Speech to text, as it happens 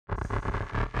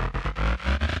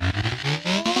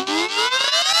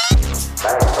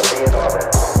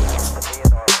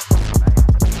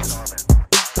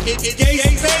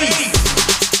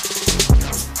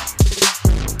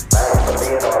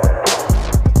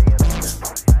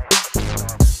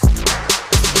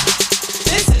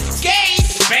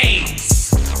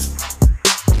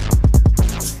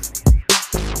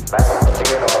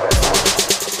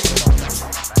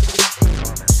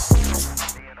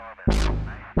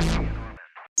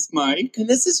Mike. And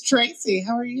this is Tracy.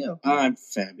 How are you? I'm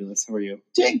fabulous. How are you?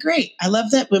 Doing great. I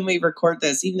love that when we record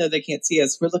this, even though they can't see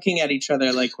us, we're looking at each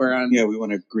other like we're on. Yeah, we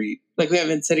want to greet. Like we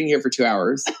haven't been sitting here for 2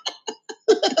 hours.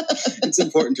 It's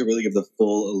important to really give the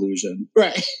full illusion.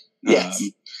 Right. Yes.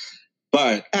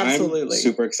 But absolutely. I'm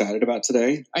super excited about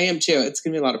today. I am too. It's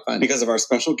going to be a lot of fun. Because of our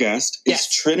special guest. Yes.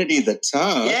 It's Trinity the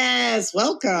Tub. Yes.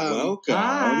 Welcome. Welcome.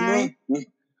 Hi.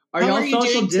 Are y'all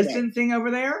social distancing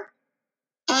over there?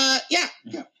 Yeah.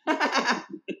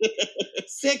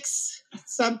 6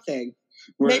 something.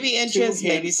 We're maybe inches,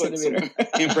 maybe centimeters.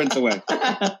 Handprints away.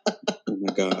 Oh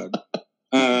my God.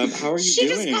 How are you doing? She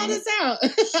just called us out.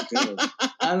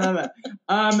 I love it.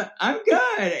 I'm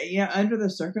good. Yeah, under the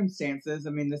circumstances. I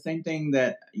mean, the same thing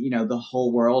that, the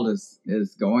whole world is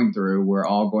going through. We're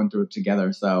all going through it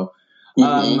together. So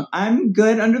I'm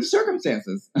good under the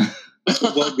circumstances.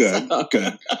 Well, good.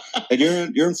 Good. And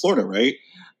you're in Florida, right?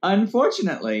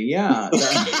 Unfortunately, yeah.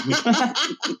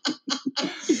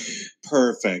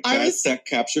 Perfect. That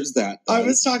captures that. Then. I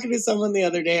was talking to someone the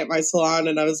other day at my salon,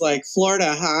 and I was like,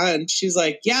 Florida, huh? And she's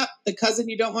like, yep, the cousin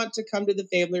you don't want to come to the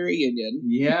family reunion.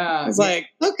 Yeah. I was like,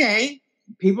 okay.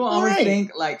 People always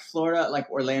think like Florida, like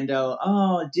Orlando,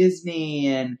 oh, Disney,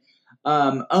 and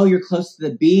you're close to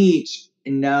the beach.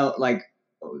 And no, like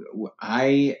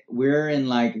we're in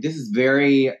like, this is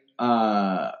very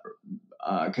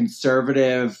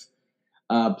conservative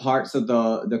parts of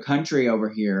the country over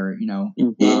here,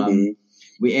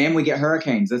 we get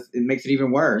hurricanes. It makes it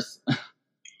even worse.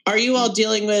 Are you all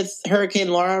dealing with Hurricane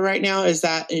Laura right now? Is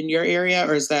that in your area,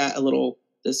 or is that a little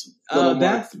more?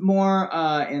 That's more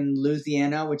in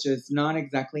Louisiana, which is not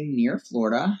exactly near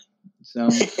Florida. So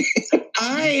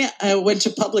I went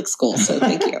to public school, so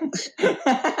thank you.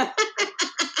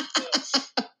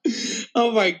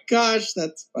 Oh my gosh,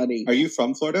 that's funny. Are you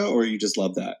from Florida, or you just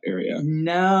love that area?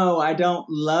 No, I don't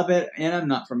love it, and I'm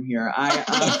not from here.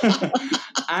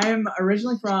 I'm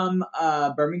originally from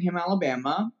Birmingham,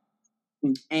 Alabama,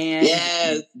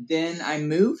 and then I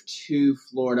moved to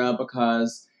Florida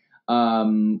because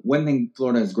one thing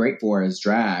Florida is great for is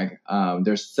drag.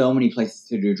 There's so many places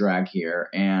to do drag here,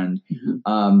 and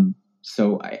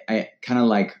so I kind of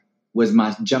like was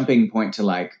my jumping point to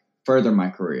like further my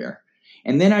career.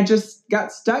 And then I just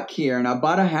got stuck here, and I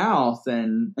bought a house,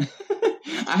 and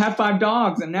I have 5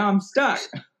 dogs, and now I'm stuck.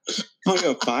 Oh, you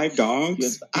have 5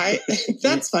 dogs?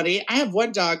 That's funny. I have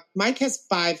 1 dog. Mike has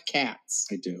 5 cats.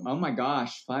 I do. Oh my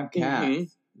gosh, 5 cats.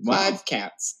 Mm-hmm. Wow. 5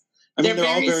 cats. I mean, they're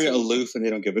all very aloof, and they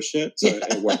don't give a shit, so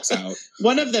it works out.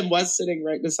 One of them was sitting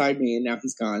right beside me, and now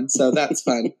he's gone, so that's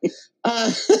fun.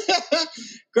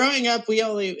 Growing up, the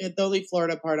only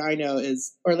Florida part I know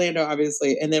is Orlando,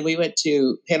 obviously, and then we went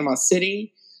to Panama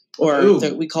City, or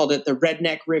we called it the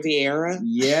Redneck Riviera.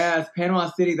 Yes,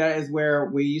 Panama City. That is where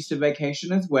we used to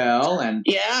vacation as well, and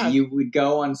you would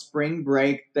go on spring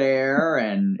break there,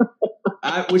 and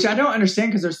which I don't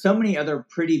understand because there's so many other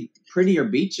prettier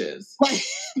beaches.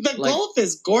 The Gulf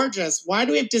is gorgeous. Why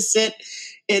do we have to sit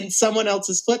in someone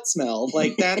else's foot smell?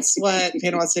 Like, that's what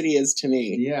Panama City is to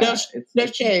me. Yeah, no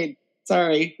shade.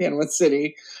 Sorry, Panama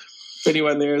City. If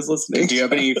anyone there is listening. Do you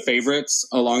have any favorites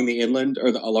along the inland or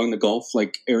along the Gulf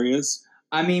like areas?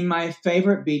 I mean, my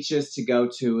favorite beaches to go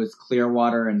to is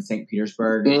Clearwater and St.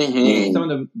 Petersburg. Mm-hmm. Some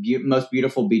of the most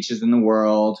beautiful beaches in the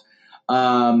world.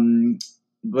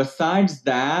 Besides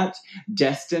that,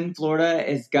 Destin, Florida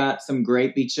has got some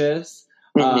great beaches.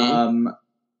 Mm-hmm.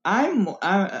 I'm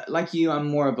like you. I'm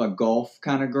more of a Gulf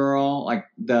kind of girl. Like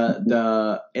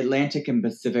the Atlantic and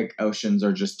Pacific Oceans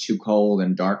are just too cold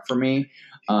and dark for me.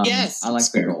 Yes, I like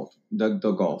the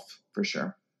Gulf for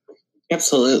sure.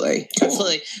 Absolutely.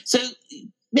 So,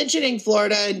 mentioning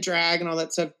Florida and drag and all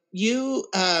that stuff, you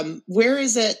where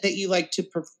is it that you like to?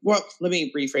 Well, let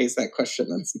me rephrase that question.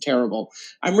 That's terrible.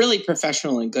 I'm really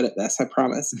professional and good at this. I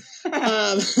promise.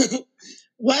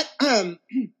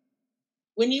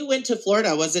 When you went to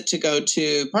Florida, was it to go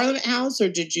to Parliament House, or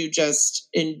did you just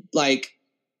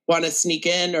want to sneak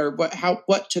in, or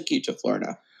what took you to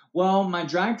Florida? Well, my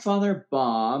drag father,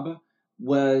 Bob,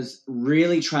 was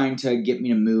really trying to get me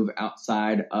to move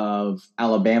outside of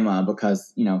Alabama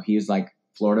because, he was like,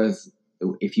 Florida's,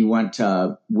 if you want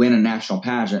to win a national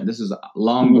pageant, this was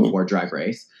long before Drag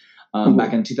Race,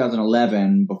 back in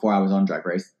 2011, before I was on Drag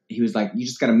Race, he was like, you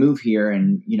just got to move here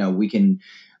and, we can,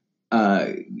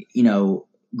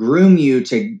 groom you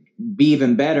to be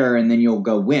even better, and then you'll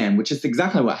go win, which is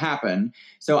exactly what happened.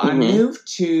 So I moved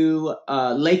to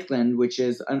Lakeland, which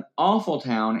is an awful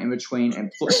town in between. And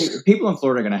people in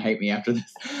Florida are going to hate me after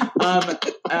this.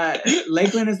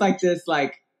 Lakeland is like this,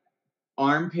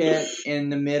 armpit in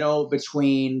the middle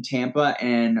between Tampa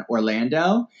and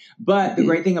Orlando. But the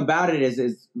great thing about it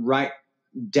is right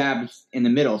dab in the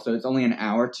middle. So it's only an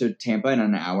hour to Tampa and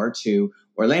an hour to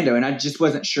Orlando. And I just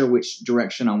wasn't sure which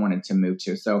direction I wanted to move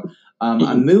to. So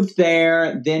I moved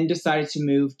there, then decided to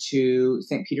move to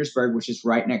St. Petersburg, which is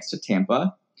right next to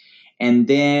Tampa. And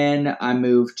then I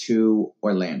moved to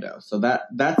Orlando. So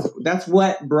that's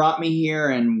what brought me here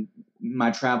and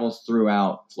my travels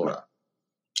throughout Florida.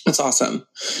 That's awesome.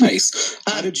 Nice.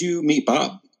 How did you meet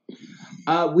Bob?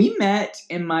 We met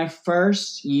in my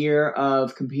first year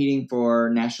of competing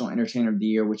for National Entertainer of the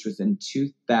Year, which was in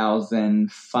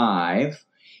 2005.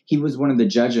 He was one of the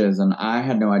judges, and I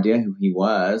had no idea who he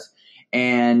was.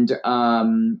 And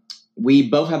we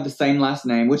both have the same last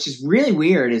name, which is really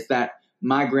weird, is that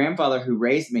my grandfather who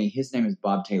raised me, his name is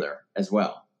Bob Taylor as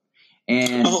well.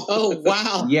 And oh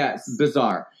wow. Yeah, it's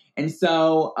bizarre. And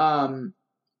so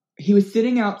he was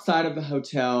sitting outside of the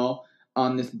hotel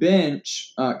on this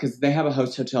bench, because they have a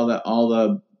host hotel that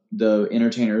all the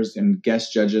entertainers and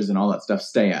guest judges and all that stuff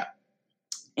stay at.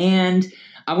 And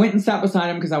I went and sat beside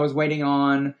him because I was waiting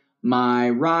on my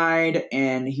ride,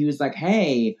 and he was like,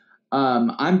 "Hey,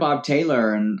 I'm Bob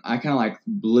Taylor," and I kind of like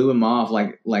blew him off,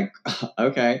 like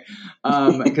okay,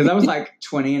 because I was like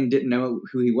 20 and didn't know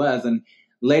who he was. And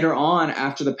later on,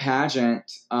 after the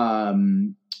pageant,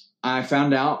 I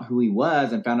found out who he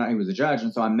was and found out he was a judge.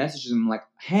 And so I messaged him like,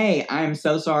 "Hey, I'm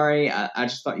so sorry. I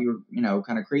just thought you were,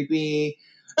 kind of creepy.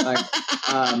 Like,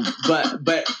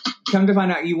 but come to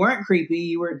find out you weren't creepy.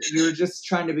 You were just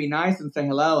trying to be nice and say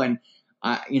hello." And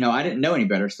I didn't know any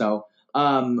better. So,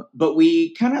 but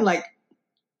we kind of like,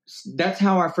 that's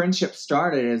how our friendship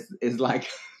started is like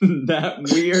that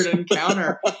weird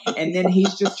encounter. And then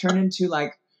he's just turned into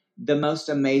like the most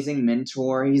amazing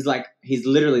mentor. He's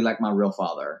literally like my real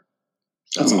father.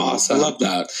 That's awesome. I love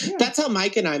that. Yeah. That's how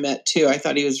Mike and I met too. I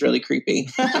thought he was really creepy.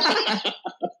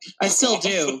 I still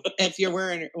do. If you're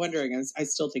wondering, I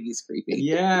still think he's creepy.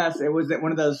 Yes, it was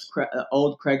one of those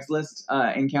old Craigslist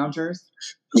encounters.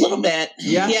 A little bit.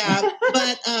 Yeah.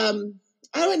 But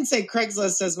I wouldn't say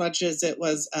Craigslist as much as it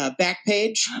was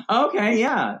Backpage. Okay,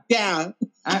 yeah. Yeah.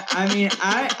 I mean,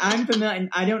 I'm familiar.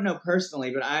 I don't know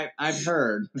personally, but I've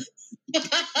heard.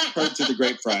 Heard through the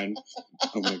grapevine.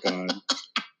 Oh my God.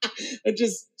 I'm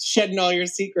just shedding all your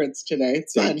secrets today.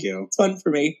 It's fun. Thank you. It's fun for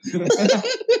me.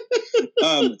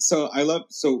 So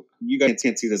you guys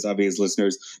can't see this, obvious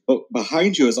listeners, but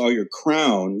behind you is all your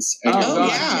crowns. And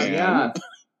yeah.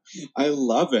 I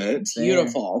love it.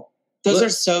 Beautiful. Those are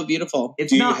so beautiful.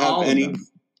 It's not all of them.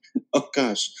 Oh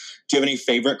gosh. Do you have any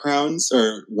favorite crowns,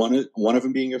 or one of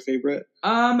them being your favorite?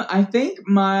 I think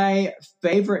my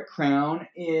favorite crown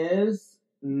is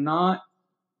not.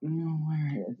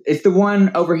 Where is it? It's the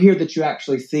one over here that you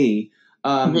actually see.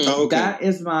 Okay. That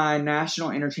is my National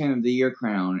Entertainer of the Year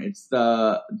crown. It's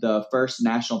the first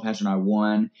national pageant I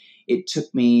won. It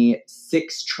took me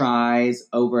 6 tries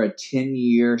over a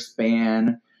 10-year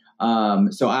span.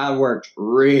 So I worked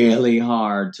really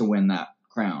hard to win that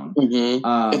crown.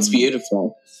 Mm-hmm. It's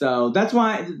beautiful. So that's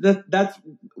why that's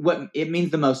what it means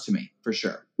the most to me, for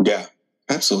sure. Yeah.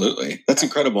 Absolutely. That's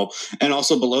incredible. And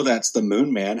also below that's the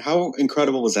Moon Man. How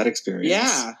incredible was that experience?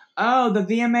 Yeah. Oh, the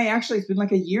VMA, actually, it's been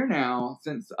like a year now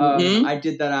since I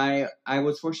did that. I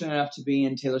was fortunate enough to be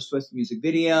in Taylor Swift's music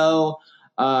video,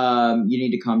 You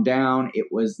Need to Calm Down. It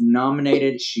was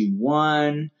nominated. She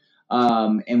won.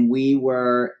 And we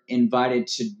were invited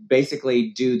to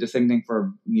basically do the same thing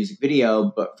for music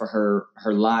video, but for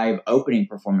her live opening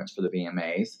performance for the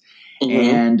VMAs.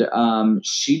 Mm-hmm. And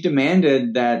she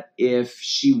demanded that if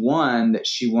she won, that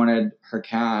she wanted her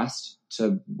cast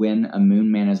to win a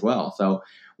Moon Man as well. So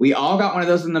we all got one of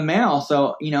those in the mail.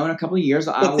 So, in a couple of years,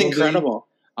 I'll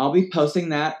be posting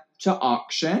that to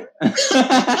auction.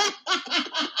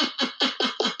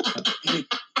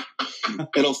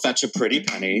 It'll fetch a pretty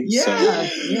penny. Yeah, so.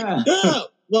 yeah. Oh,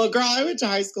 well, girl, I went to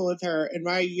high school with her, and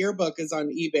my yearbook is on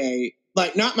eBay.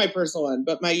 Like, not my personal one,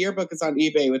 but my yearbook is on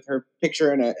eBay with her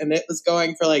picture in it, and it was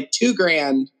going for like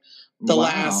 $2,000 the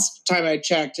last time I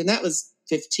checked, and that was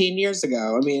 15 years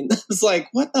ago. I mean, it's like,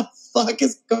 what the fuck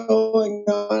is going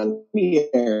on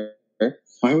here?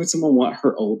 Why would someone want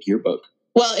her old yearbook?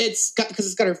 Well, because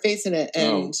it's got her face in it,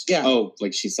 and yeah. Oh,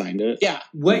 like she signed it? Yeah.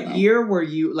 What year were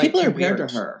you compared to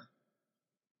her?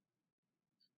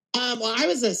 Well, I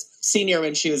was a senior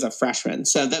when she was a freshman,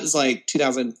 so that was like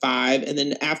 2005, and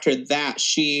then after that,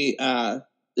 she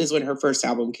is when her first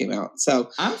album came out.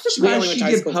 So I'm surprised she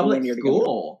did public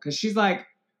school because she's like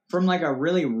from like a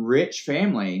really rich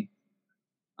family.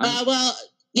 Well,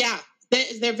 yeah,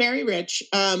 they're very rich,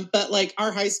 but like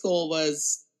our high school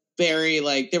was very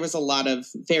like, there was a lot of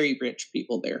very rich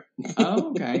people there.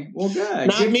 Oh, okay. Well, good.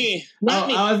 Not Good. me. Not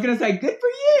me. I was going to say, good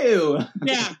for you.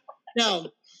 Yeah. No.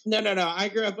 I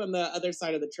grew up on the other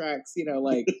side of the tracks,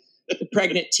 like the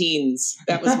pregnant teens.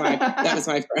 That was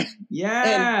my friend.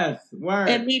 Yes. Word.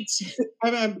 And me too.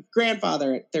 I'm a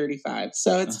grandfather at 35,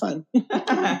 so it's fun.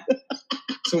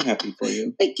 So happy for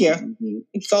you. Thank you. Mm-hmm.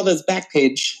 It's all those back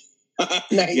page.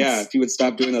 Nice. Yeah, if you would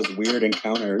stop doing those weird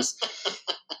encounters.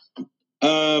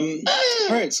 All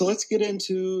right, so let's get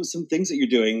into some things that you're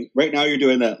doing. Right now you're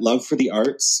doing that Love for the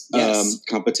Arts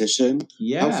competition.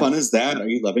 Yeah. How fun is that? Are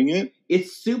you loving it?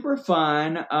 It's super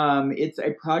fun. It's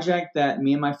a project that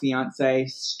me and my fiance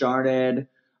started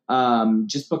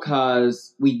just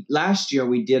because last year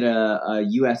we did a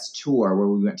U.S. tour where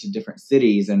we went to different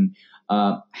cities and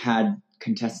had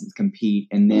contestants compete,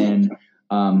 and then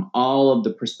all of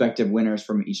the prospective winners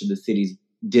from each of the cities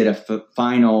did a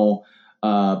final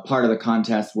part of the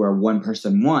contest where one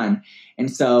person won.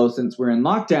 And so since we're in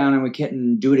lockdown and we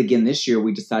couldn't do it again this year,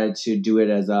 we decided to do it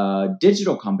as a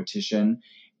digital competition.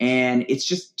 And it's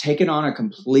just taken on a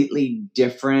completely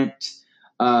different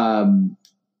contest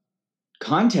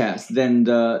than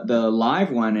the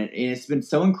live one. And it's been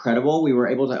so incredible. We were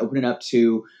able to open it up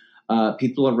to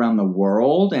people around the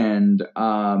world. And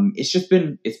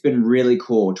it's been really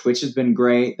cool. Twitch has been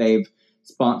great. They've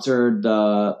sponsored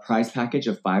the prize package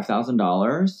of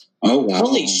 $5,000. Oh, wow.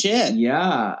 Holy shit.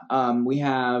 Yeah. We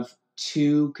have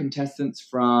 2 contestants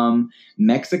from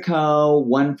Mexico,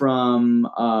 one from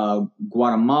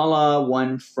Guatemala,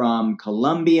 one from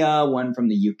Colombia, one from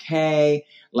the UK,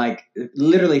 like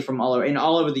literally from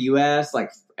all over the US,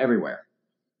 like everywhere.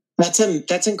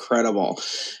 That's incredible.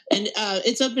 And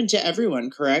it's open to everyone,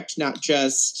 correct? Not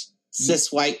just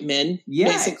cis white men,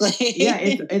 basically. Yeah,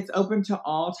 it's open to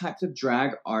all types of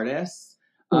drag artists,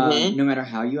 no matter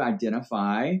how you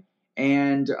identify.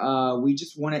 And we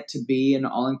just want it to be an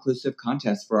all-inclusive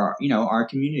contest for our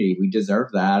community. We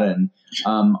deserve that. And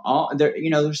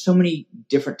there's so many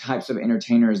different types of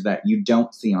entertainers that you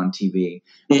don't see on TV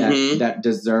that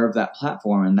deserve that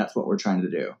platform, and that's what we're trying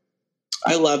to do.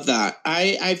 I love that.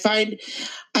 I find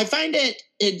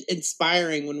it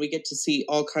inspiring when we get to see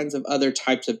all kinds of other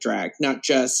types of drag, not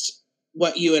just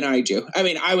what you and I do. I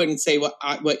mean, I wouldn't say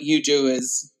what you do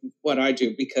is what I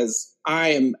do because I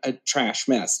am a trash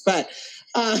mess. But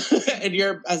and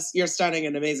you're stunning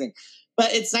and amazing.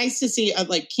 But it's nice to see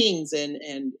like kings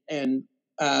and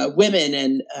women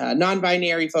and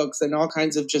non-binary folks and all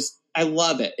kinds of I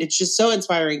love it. It's just so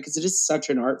inspiring because it is such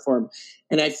an art form.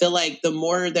 And I feel like the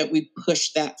more that we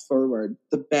push that forward,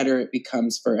 the better it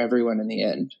becomes for everyone in the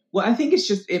end. Well, I think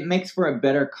it makes for a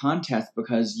better contest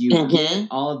because you get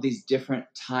all of these different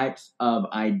types of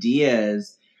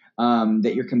ideas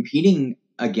that you're competing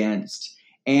against,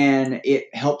 and it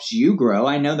helps you grow.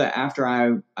 I know that after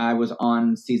I was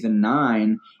on season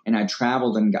 9 and I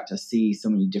traveled and got to see so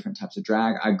many different types of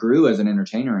drag, I grew as an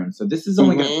entertainer. And so this is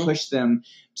only going to push them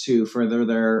to further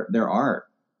their art.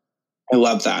 I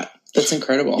love that. That's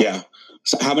incredible. Yeah.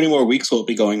 So how many more weeks will it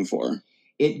be going for?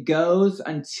 It goes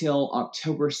until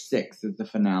October 6th is the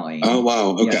finale. Oh,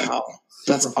 wow. Okay. Yeah. Wow.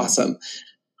 That's awesome.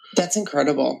 That's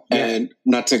incredible. And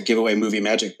not to give away movie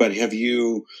magic, but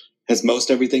has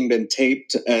most everything been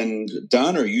taped and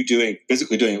done, or are you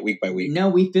physically doing it week by week? No,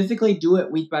 we physically do it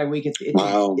week by week.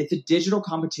 Wow. It's a digital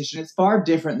competition. It's far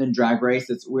different than Drag Race.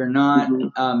 We're not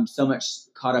so much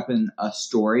caught up in a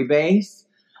story base.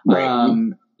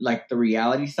 Right. Like the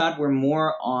reality side, we're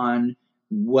more on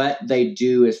what they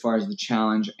do as far as the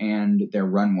challenge and their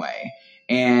runway.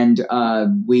 And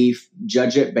we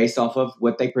judge it based off of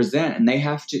what they present, and they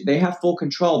have full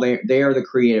control. They are the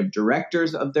creative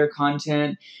directors of their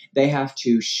content. They have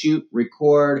to shoot,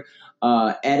 record,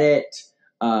 edit,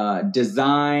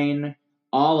 design,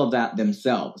 all of that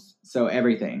themselves. So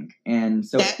everything, and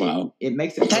so it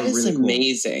makes it that is really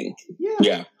amazing. Cool.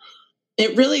 Yeah.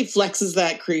 It really flexes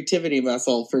that creativity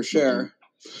muscle for sure.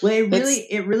 Well,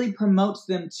 it really promotes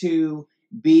them to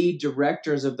be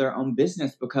directors of their own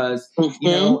business because,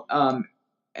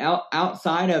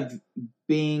 outside of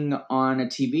being on a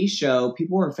TV show,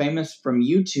 people are famous from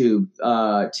YouTube,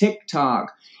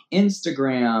 TikTok,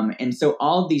 Instagram. And so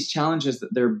all of these challenges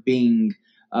that they're being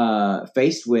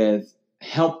faced with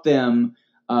help them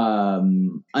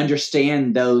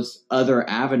understand those other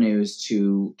avenues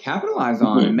to capitalize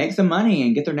on and make some money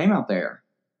and get their name out there.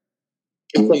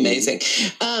 It's amazing.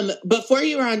 Before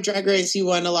you were on Drag Race, you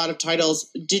won a lot of titles.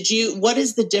 What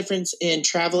is the difference in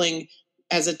traveling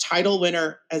as a title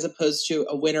winner as opposed to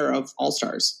a winner of All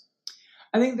Stars?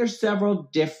 I think there's several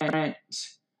different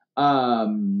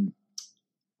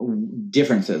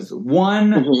differences.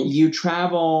 One, you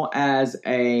travel as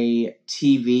a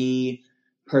TV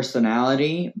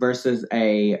personality versus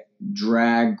a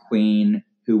drag queen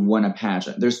who won a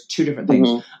pageant. There's two different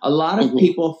things. A lot of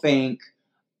people think,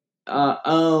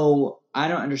 I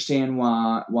don't understand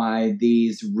why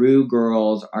these Rue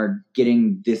girls are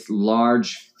getting this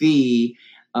large fee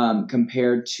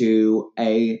compared to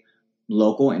a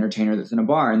local entertainer that's in a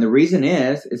bar. And the reason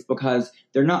is because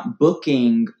they're not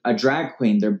booking a drag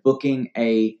queen. They're booking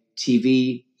a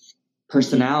TV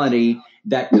personality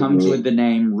that comes with the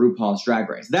name RuPaul's Drag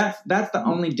Race. That's the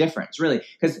only difference, really.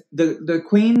 Because the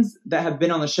queens that have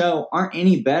been on the show aren't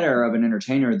any better of an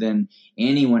entertainer than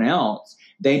anyone else.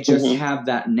 They just have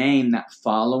that name, that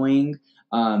following.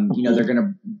 They're going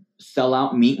to sell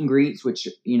out meet and greets, which,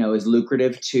 is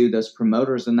lucrative to those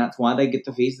promoters. And that's why they get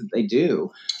the fees that they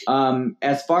do.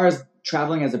 As far as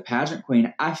traveling as a pageant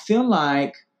queen, I feel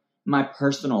like, my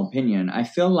personal opinion, I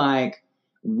feel like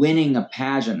winning a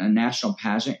pageant, a national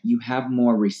pageant, you have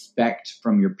more respect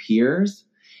from your peers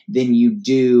than you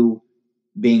do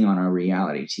being on a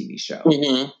reality TV show.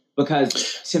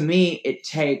 Because to me, it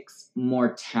takes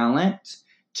more talent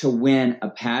to win a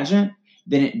pageant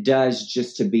than it does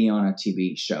just to be on a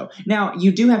TV show. Now,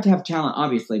 you do have to have talent,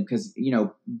 obviously, because,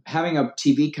 having a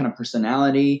TV kind of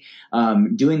personality,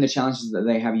 doing the challenges that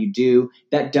they have you do,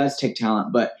 that does take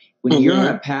talent. But when you're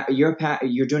on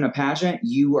you're doing a pageant,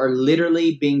 you are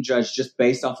literally being judged just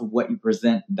based off of what you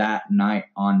present that night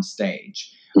on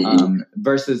stage,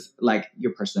 versus like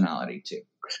your personality too.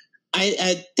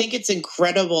 I think it's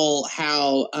incredible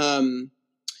how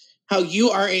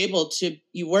you are able to,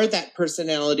 you wear that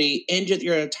personality and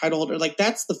you're a title holder. Like,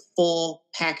 that's the full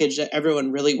package that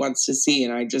everyone really wants to see.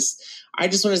 And I just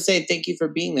want to say thank you for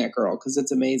being that girl, because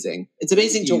it's amazing. It's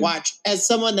amazing to watch as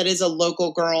someone that is a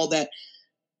local girl that,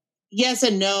 yes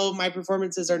and no, my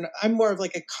performances are, I'm more of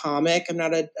like a comic. I'm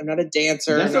not a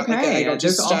dancer. That's okay. I don't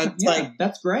just awesome.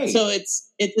 That's great. So it's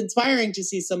inspiring to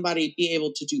see somebody be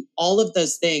able to do all of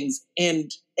those things and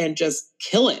just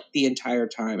kill it the entire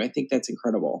time. I think that's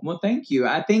incredible. Well, thank you.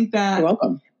 I think that you're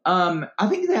welcome. I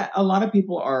think that a lot of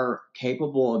people are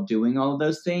capable of doing all of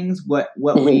those things. What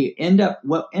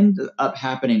ends up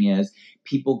happening is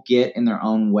people get in their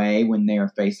own way when they are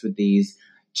faced with these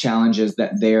challenges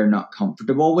that they're not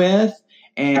comfortable with.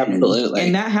 And, absolutely.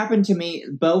 And that happened to me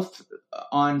both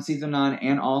on season 9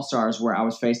 and All Stars, where I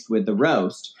was faced with the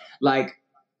roast. Like,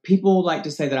 people like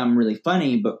to say that I'm really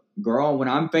funny, but girl, when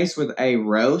I'm faced with a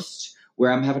roast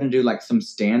where I'm having to do like some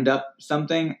stand-up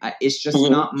something, it's just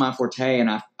not my forte,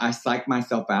 and I psych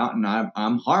myself out, and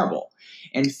I'm horrible.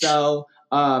 And so,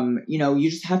 you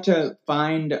just have to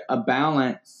find a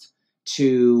balance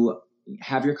to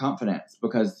have your confidence,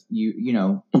 because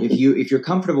if you're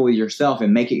comfortable with yourself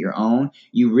and make it your own,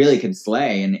 you really can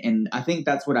slay. And I think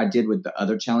that's what I did with the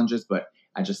other challenges, but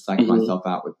I just psyched myself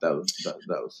out with those.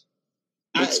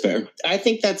 That's fair. I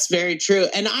think that's very true.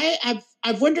 And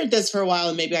I've wondered this for a while,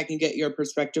 and maybe I can get your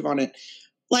perspective on it.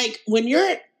 Like, when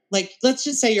you're like, let's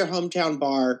just say your hometown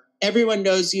bar, everyone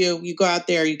knows you, you go out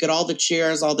there, you get all the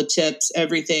cheers, all the tips,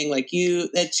 everything, like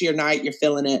that's your night, you're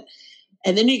feeling it.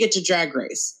 And then you get to Drag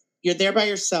Race. You're there by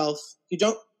yourself.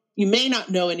 You may not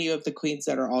know any of the queens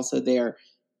that are also there.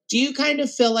 Do you kind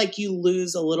of feel like you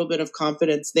lose a little bit of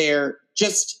confidence there?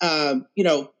 Just,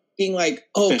 being like,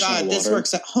 oh God, this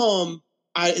works at home.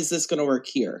 Is this going to work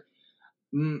here?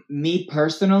 Me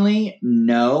personally,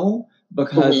 no,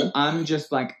 because I'm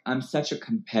just like, I'm such a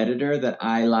competitor that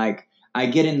I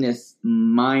get in this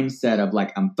mindset of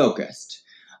like, I'm focused.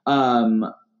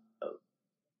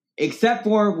 Except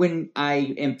for when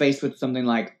I am faced with something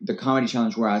like the comedy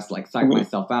challenge, where I was like psych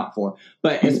myself out for.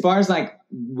 But as far as like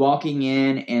walking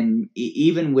in and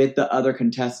even with the other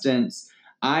contestants,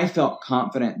 I felt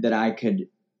confident that I could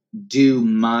do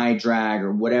my drag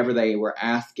or whatever they were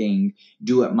asking,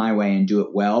 do it my way and do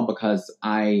it well, because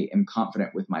I am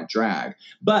confident with my drag.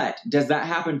 But does that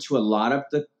happen to a lot of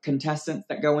the contestants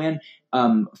that go in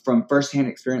from firsthand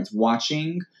experience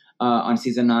watching on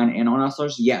season 9 and on All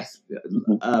Stars? Yes.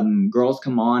 Girls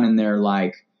come on and they're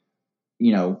like,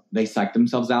 they psych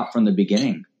themselves out from the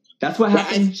beginning. That's what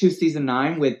happened to season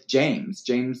 9 with James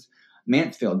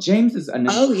Mansfield. James is an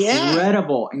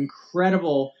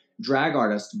incredible drag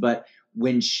artist, but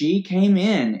when she came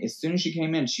in, as soon as she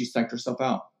came in, she psyched herself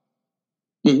out.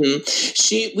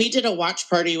 We did a watch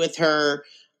party with her.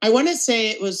 I want to say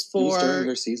it was during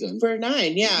her season for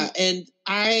 9. Yeah. And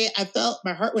I felt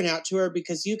my heart went out to her,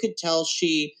 because you could tell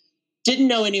she didn't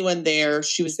know anyone there.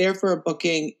 She was there for a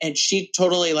booking, and she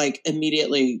totally like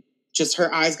immediately just,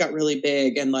 her eyes got really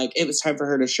big, and like it was time for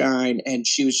her to shine. And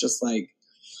she was just like,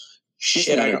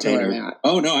 shit out of her, Matt.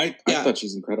 Oh no, I thought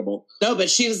she's incredible. No, but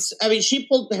she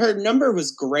pulled, her number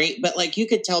was great, but like you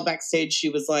could tell backstage she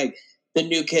was like the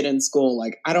new kid in school.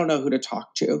 Like, I don't know who to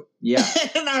talk to. Yeah.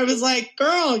 And I was like,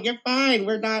 girl, you're fine.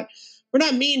 We're not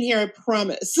mean here. I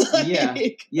promise. Yeah.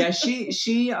 Yeah.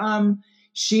 She,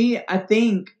 I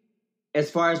think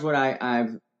as far as what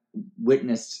I've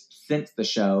witnessed since the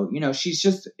show, you know, she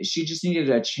just needed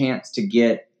a chance to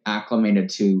get acclimated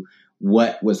to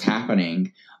what was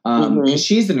happening.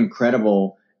 She's an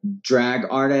incredible drag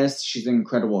artist. She's an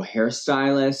incredible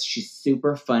hairstylist. She's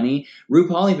super funny.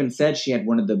 RuPaul even said she had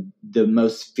one of the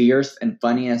most fierce and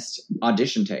funniest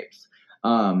audition tapes.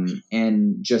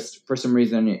 And just for some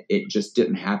reason, it just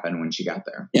didn't happen when she got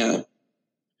there. Yeah.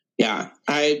 Yeah.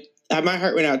 My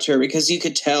heart went out to her because you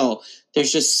could tell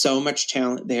there's just so much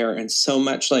talent there and so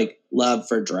much like love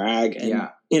for drag and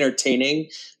entertaining.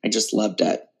 I just loved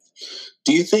it.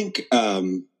 Do you think,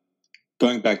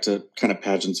 going back to kind of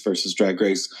pageants versus Drag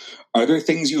Race, are there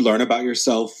things you learn about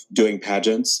yourself doing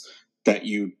pageants that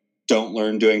you don't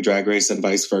learn doing Drag Race and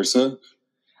vice versa?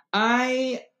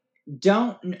 I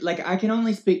don't, like, I can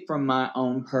only speak from my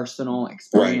own personal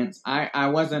experience. Right. I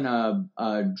wasn't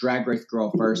a Drag Race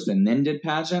girl first and then did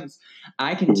pageants.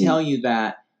 I can tell you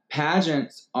that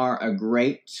pageants are a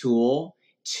great tool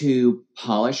to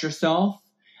polish yourself,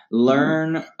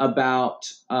 learn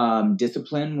about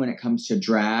discipline when it comes to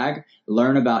drag,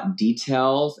 learn about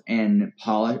details and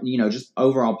just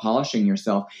overall polishing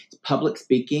yourself. It's public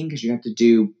speaking because you have to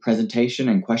do presentation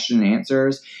and question and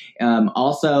answers.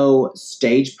 Also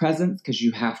stage presence because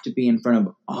you have to be in front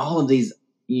of all of these,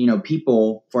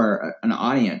 people for an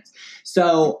audience.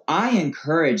 So I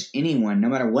encourage anyone, no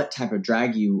matter what type of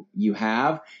drag you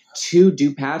have, to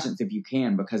do pageants if you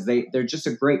can, because they're just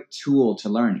a great tool to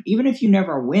learn. Even if you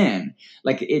never win,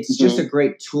 like it's just a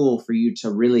great tool for you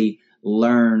to really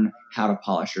learn how to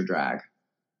polish your drag.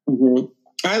 Mm-hmm.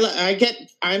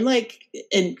 I'm like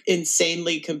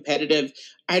insanely competitive.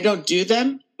 I don't do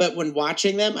them, but when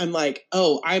watching them, I'm like,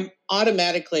 oh, I'm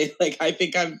automatically like, I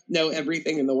think I know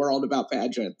everything in the world about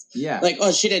pageants. Yeah. Like,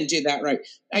 oh, she didn't do that right.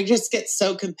 I just get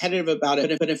so competitive about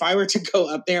it. But if I were to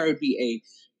go up there, it would be a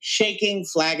shaking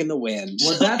flag in the wind.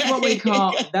 Well, that's what we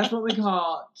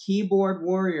call keyboard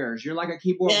warriors. You're like a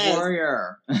keyboard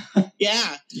warrior.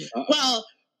 Yeah. Well,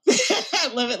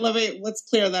 let me let's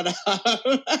clear that up.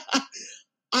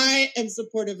 I am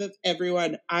supportive of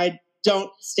everyone. I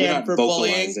don't stand for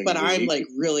bullying, but I'm like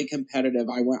really competitive.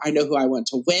 I know who I want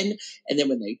to win, and then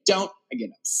when they don't, I get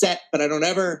upset. But I don't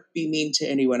ever be mean to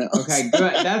anyone else. Okay,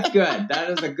 good. That's good. That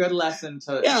is a good lesson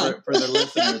for the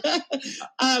listeners.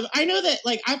 I know that,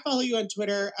 like, I follow you on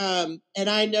Twitter, and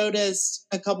I noticed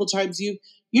a couple times you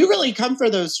really come for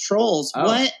those trolls. Oh.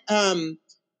 What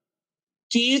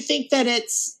do you think that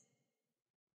it's?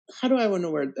 How do I want to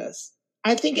word this?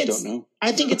 I think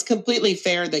it's completely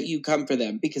fair that you come for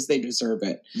them because they deserve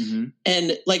it. Mm-hmm.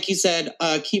 And like you said,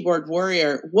 keyboard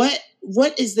warrior, what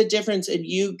is the difference in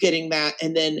you getting that?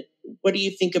 And then what do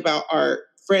you think about our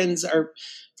friends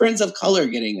of color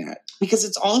getting that? Because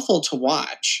it's awful to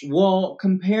watch. Well,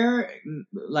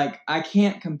 I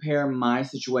can't compare my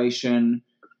situation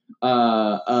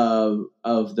of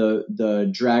the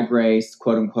Drag Race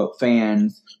quote unquote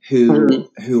fans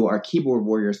who are keyboard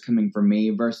warriors coming for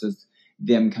me versus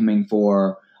them coming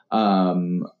for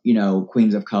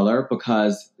queens of color,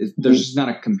 because there's just not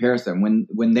a comparison.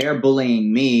 When they're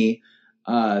bullying me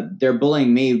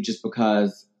just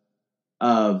because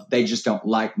of they just don't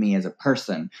like me as a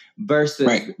person,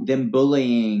 versus them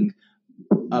bullying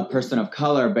a person of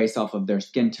color based off of their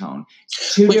skin tone.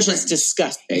 Which is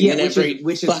disgusting in every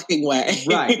fucking way.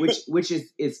 Right, which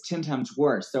is 10 times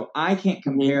worse. So I can't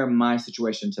compare my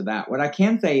situation to that. What I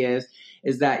can say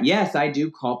is that, yes, I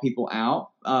do call people out.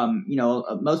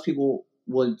 Most people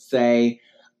would say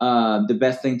the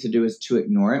best thing to do is to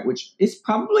ignore it, which is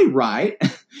probably right.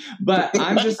 But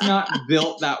I'm just not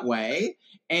built that way.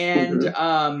 And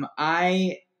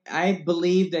I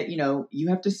believe that, you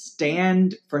have to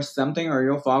stand for something or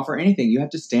you'll fall for anything. You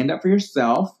have to stand up for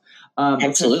yourself.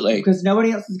 Absolutely. Because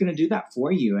nobody else is going to do that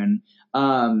for you. And,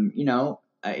 not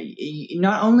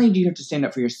only do you have to stand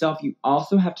up for yourself, you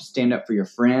also have to stand up for your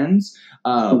friends,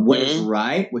 what is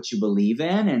right, what you believe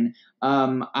in. And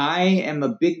I am a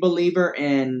big believer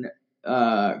in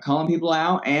calling people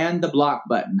out and the block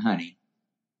button, honey.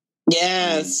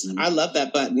 Yes, I love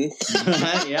that button.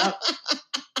 Yep.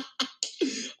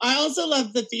 I also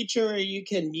love the feature where you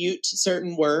can mute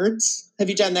certain words. Have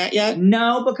you done that yet?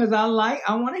 No, because I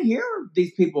want to hear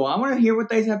these people. I want to hear what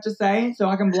they have to say so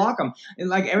I can block them. And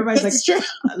like everybody's That's like, true.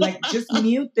 like just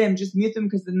mute them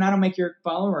because then that'll make your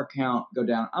follower count go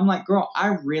down. I'm like, girl,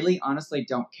 I really honestly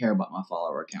don't care about my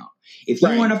follower count. If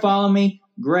you want to follow me,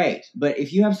 great. But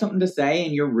if you have something to say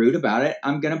and you're rude about it,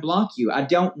 I'm going to block you. I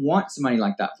don't want somebody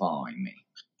like that following me.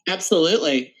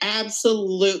 Absolutely.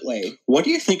 What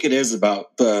do you think it is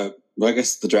about the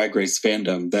Drag Race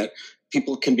fandom that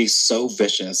people can be so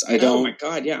vicious? Oh my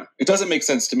God, yeah. It doesn't make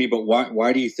sense to me, but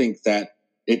why do you think that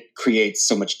it creates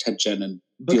so much tension and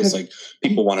feels like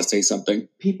people want to say something?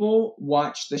 People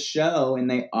watch the show and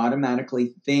they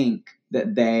automatically think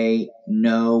that they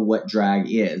know what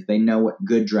drag is. They know what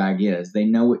good drag is. They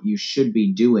know what you should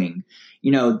be doing.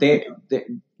 You know,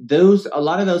 a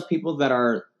lot of those people that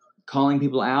are calling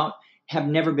people out have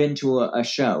never been to a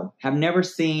show, have never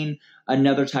seen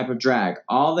another type of drag.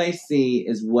 All they see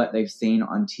is what they've seen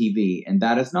on TV. And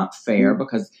that is not fair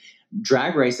because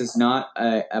Drag Race is not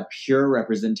a pure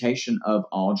representation of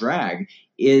all drag.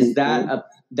 Is that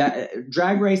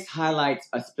Drag Race highlights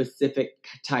a specific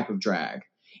type of drag.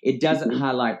 It doesn't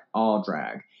highlight all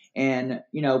drag. And,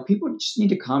 you know, people just need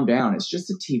to calm down. It's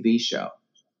just a TV show.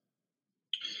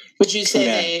 Would you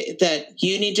say that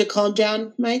you need to calm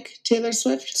down, Mike, Taylor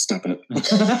Swift? Stop it.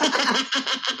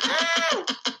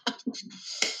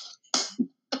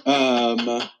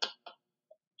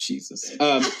 Jesus.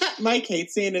 Mike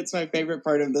hates me, and it's my favorite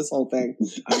part of this whole thing.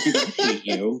 I don't hate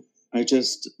you. I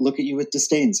just look at you with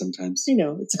disdain sometimes. You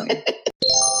know, it's fine.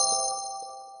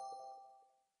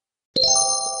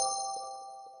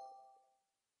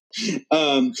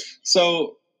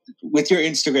 So with your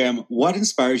Instagram, what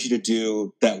inspires you to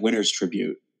do that winner's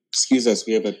tribute? Excuse us,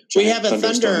 we have a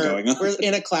thunder going on. We're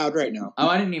in a cloud right now. Oh,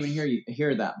 I didn't even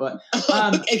hear that. But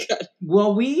okay, good.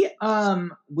 Well,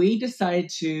 we decided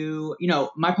to, you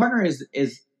know, my partner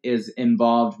is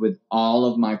involved with all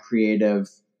of my creative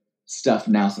stuff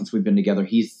now since we've been together.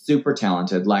 He's super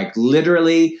talented. Like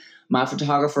literally my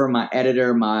photographer, my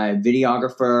editor, my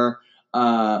videographer,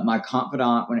 my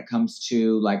confidant when it comes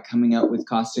to like coming up with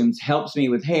costumes, helps me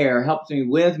with hair, helps me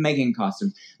with making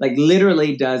costumes, like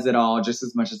literally does it all just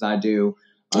as much as I do.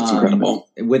 That's incredible.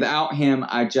 Without him,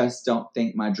 I just don't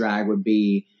think my drag would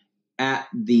be at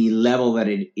the level that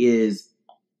it is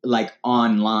like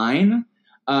online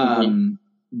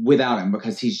without him,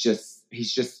 because he's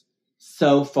just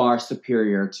so far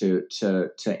superior to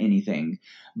anything.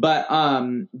 But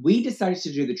we decided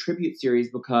to do the tribute series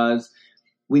because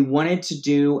we wanted to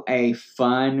do a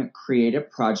fun,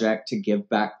 creative project to give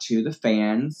back to the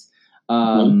fans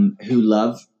who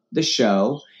love the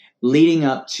show, leading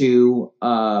up to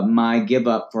my give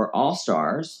up for All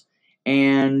Stars.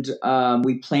 And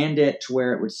we planned it to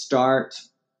where it would start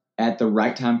at the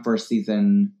right time for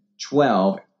season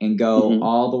 12 and go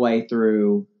all the way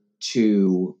through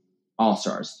to All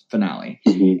Stars finale.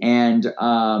 And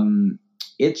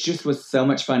it just was so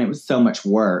much fun. It was so much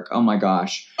work. Oh my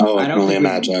gosh. Oh, I can only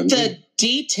imagine. The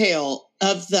detail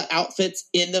of the outfits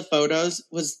in the photos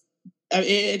was,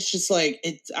 it's just like,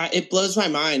 it blows my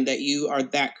mind that you are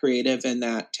that creative and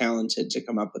that talented to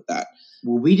come up with that.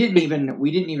 Well, we didn't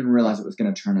even realize it was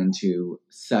going to turn into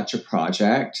such a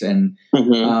project. And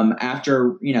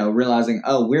after, you know, realizing,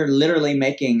 oh, we're literally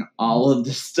making all of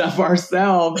this stuff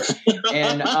ourselves,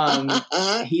 and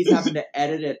he's having to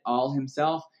edit it all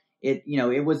himself.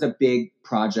 It was a big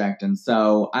project, and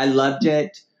so I loved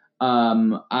it.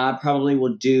 I probably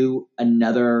will do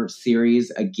another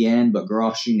series again, but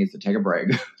girl, she needs to take a break.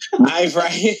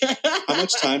 Right. How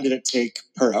much time did it take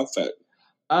per outfit?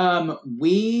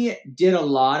 We did a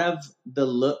lot of the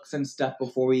looks and stuff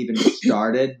before we even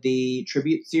started the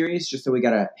tribute series, just so we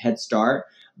got a head start.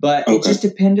 But it just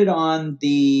depended on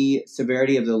the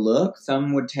severity of the look.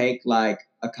 Some would take like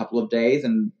a couple of days,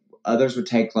 and others would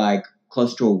take like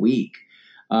close to a week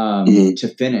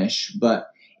to finish. But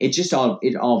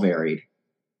it all varied.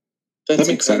 That's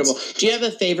incredible. Do you have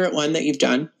a favorite one that you've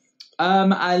done?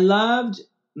 I loved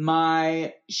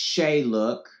my Shay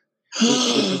look.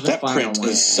 That print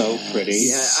is so pretty.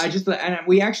 Yeah, and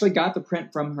we actually got the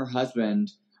print from her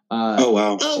husband. Oh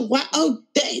wow! Oh wow! Oh,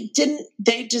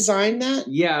 they design that?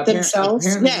 Yeah, themselves.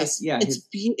 Yes, yeah,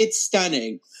 it's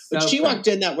stunning. So when she walked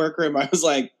in that workroom, I was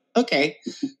like, okay,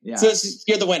 yeah. So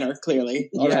you're the winner, clearly.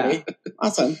 Already. Yeah.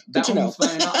 Awesome. Good to know. Was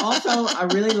fun. Also, I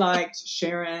really liked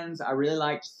Sharon's. I really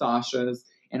liked Sasha's,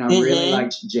 and I really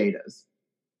liked Jada's.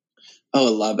 Oh, I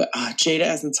love it. Jada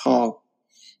Essence Hall.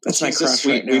 That's my crush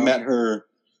right now. We met her,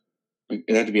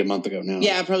 it had to be a month ago now.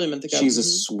 Yeah, probably a month ago. She's a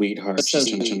sweetheart. She's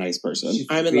such a nice person.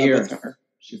 I'm in love with her.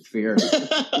 She's fierce.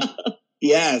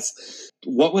 Yes.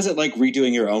 What was it like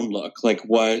redoing your own look? Like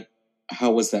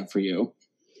how was that for you?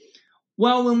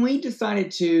 Well, when we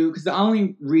decided to, because I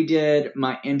only redid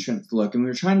my entrance look, and we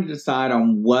were trying to decide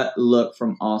on what look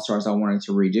from All Stars I wanted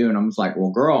to redo, and I was like, well,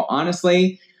 girl,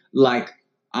 honestly, like,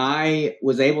 I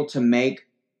was able to make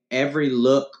every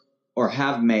look, or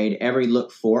have made every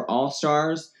look for All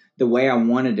Stars the way I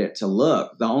wanted it to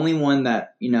look. The only one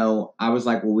that, I was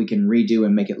like, well, we can redo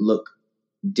and make it look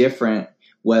different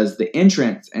was the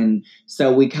entrance. And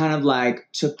so we kind of like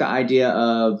took the idea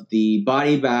of the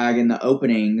body bag and the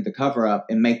opening, the cover up,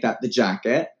 and make that the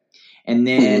jacket. And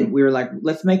then we were like,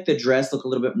 let's make the dress look a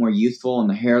little bit more youthful and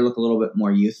the hair look a little bit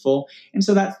more youthful. And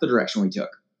so that's the direction we took.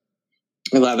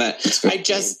 I love it.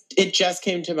 It just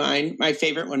came to mind. My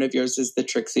favorite one of yours is the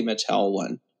Trixie Mattel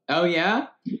one. Oh yeah?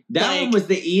 That one was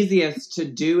the easiest to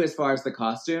do as far as the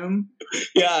costume.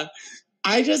 Yeah.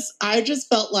 I just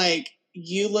felt like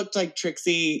you looked like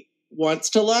Trixie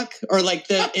wants to look, or like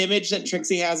the image that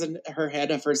Trixie has in her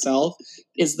head of herself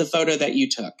is the photo that you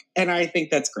took. And I think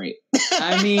that's great.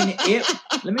 I mean,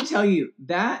 let me tell you,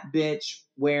 that bitch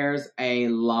wears a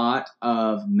lot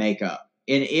of makeup.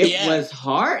 And it was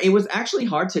hard. It was actually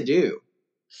hard to do.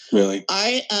 Really?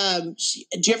 Do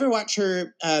you ever watch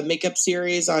her makeup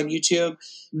series on YouTube?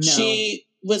 No. She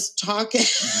was talking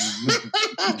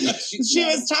she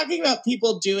was talking about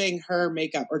people doing her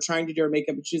makeup or trying to do her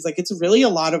makeup, and she's like, it's really a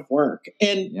lot of work,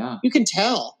 and you can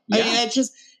tell. I mean, it's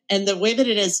just, and the way that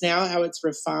it is now, how it's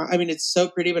refined, I mean, it's so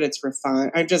pretty, but it's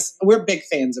refined. We're big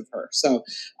fans of her, so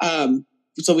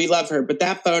we love her. But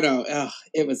that photo,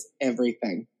 it was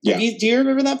everything. Do you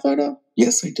remember that photo?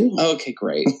 Yes, I do. Okay,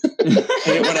 great. I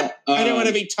didn't want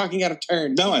to be talking out of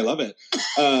turn. No, I love it.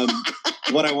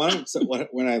 When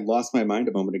I lost my mind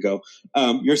a moment ago,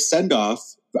 your send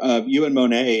off, you and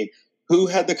Monet, who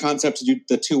had the concept to do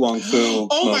the Tu Wong Fu?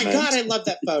 My God, I love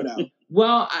that photo.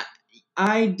 Well,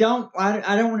 I don't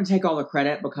want to take all the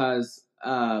credit because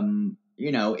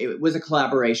it was a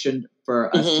collaboration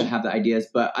for us to have the ideas,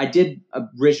 but I did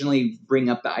originally bring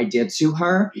up the idea to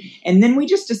her, and then we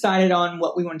just decided on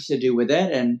what we wanted to do with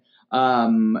it. And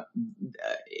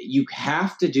you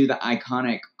have to do the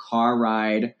iconic car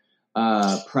ride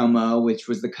promo, which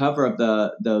was the cover of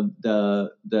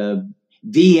the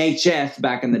VHS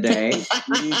back in the day.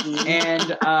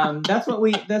 And that's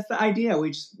the idea.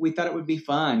 We thought it would be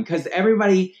fun because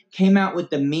everybody came out with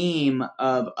the meme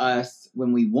of us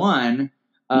when we won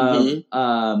a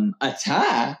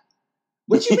tie.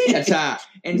 What you mean a tie?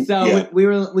 And so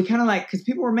we kind of like, because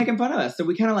people were making fun of us, so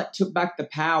we kind of like took back the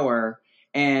power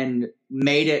and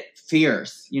made it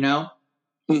fierce, Yeah.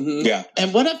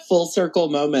 And what a full circle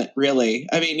moment, really.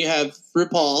 I mean, you have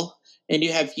RuPaul and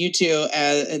you have you two,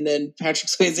 and then Patrick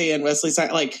Swayze and Wesley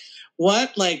Snipes. Like,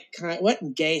 what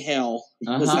gay hell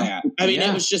was that? I mean,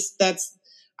 it was just,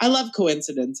 I love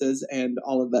coincidences and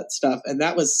all of that stuff. And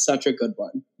that was such a good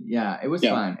one. Yeah, it was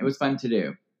fun. It was fun to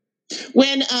do.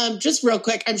 When, just real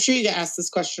quick, I'm sure you get asked this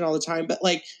question all the time, but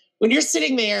like when you're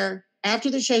sitting there after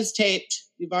the show's taped,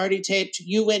 you've already taped,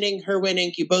 you winning, her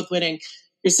winning, you both winning.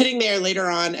 You're sitting there later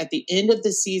on at the end of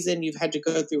the season. You've had to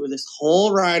go through this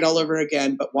whole ride all over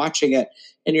again, but watching it,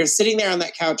 and you're sitting there on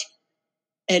that couch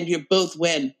and you both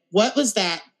win. What was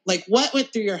that? Like, what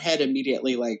went through your head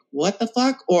immediately? Like, what the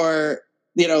fuck? Or,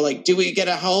 like, do we get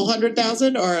a whole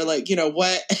 100,000? Or like,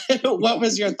 what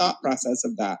was your thought process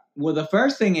of that? Well, the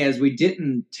first thing is we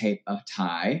didn't tape a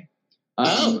tie.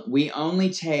 We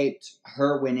only taped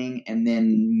her winning and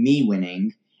then me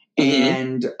winning.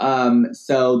 And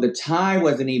so the tie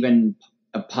wasn't even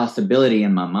a possibility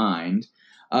in my mind.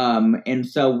 And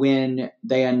so when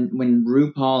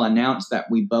RuPaul announced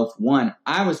that we both won,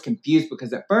 I was confused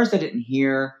because at first I didn't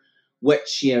hear what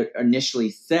she initially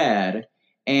said.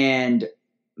 And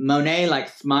Monet like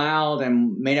smiled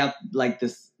and made out like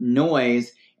this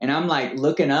noise. And I'm like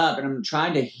looking up and I'm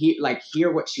trying to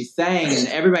hear what she's saying. And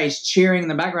everybody's cheering in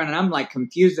the background. And I'm like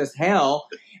confused as hell.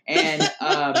 And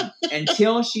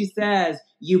until she says,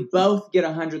 you both get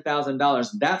 $100,000,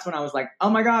 that's when I was like, oh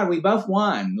my God, we both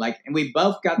won. Like, and we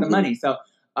both got the money. So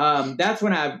that's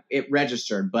when it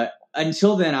registered. But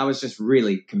until then, I was just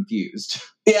really confused.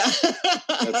 Yeah.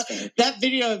 That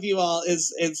video of you all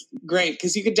is great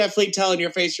because you could definitely tell in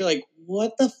your face, you're like,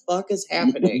 what the fuck is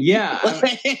happening? Yeah.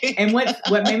 And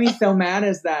what made me so mad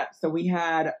is that, so we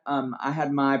had, I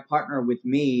had my partner with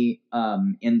me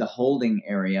in the holding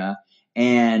area,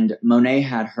 and Monet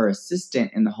had her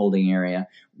assistant in the holding area.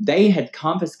 They had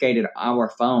confiscated our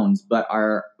phones, but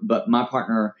my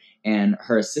partner and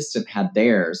her assistant had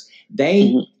theirs.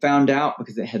 They found out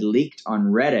because it had leaked on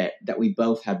Reddit that we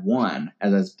both had won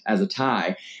as a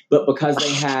tie. But because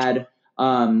they had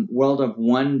World of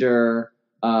Wonder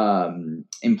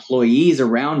employees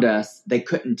around us, they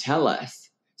couldn't tell us.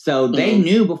 So they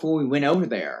knew before we went over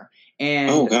there.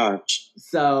 And oh gosh.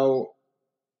 So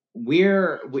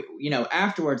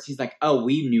afterwards he's like, oh,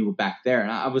 we knew back there.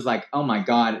 And I was like, oh my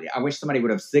God, I wish somebody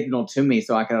would have signaled to me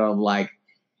so I could have like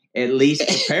at least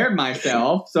prepared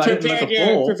myself so I didn't look a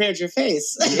fool. Prepared your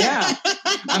face. Yeah.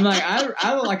 I'm like,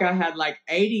 I look like I had like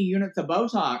 80 units of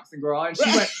Botox, and girl, and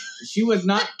she was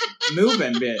not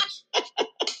moving, bitch.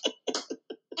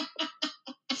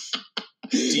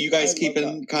 Do you guys keep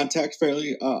in contact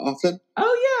fairly often?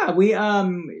 Oh yeah, we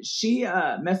she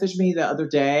messaged me the other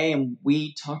day, and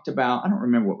we talked about, I don't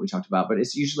remember what we talked about, but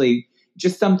it's usually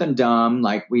just something dumb,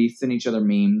 like we send each other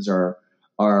memes or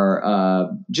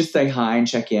just say hi and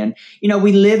check in. You know,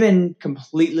 we live in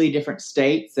completely different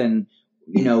states, and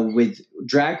you know, with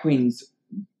drag queens,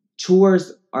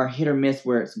 tours are hit or miss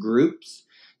where it's groups.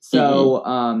 So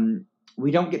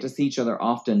we don't get to see each other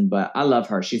often, but I love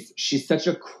her. She's such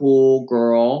a cool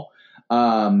girl.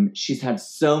 She's had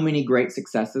so many great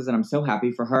successes, and I'm so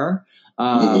happy for her.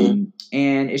 And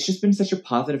it's just been such a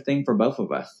positive thing for both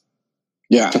of us.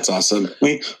 Yeah, that's awesome.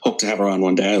 We hope to have her on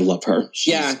one day. I love her.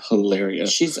 She's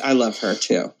hilarious. I love her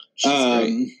too. She's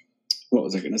great. What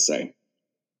was I going to say?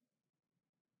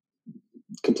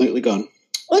 Completely gone.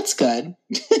 That's good.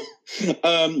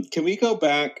 Can we go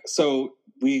back? So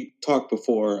we talked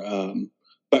before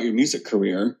about your music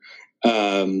career.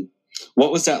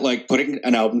 What was that like, putting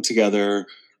an album together?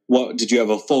 What did you have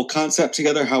a full concept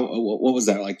together? What was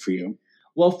that like for you?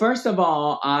 Well, first of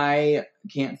all, I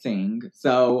can't sing.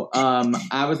 So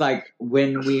I was like,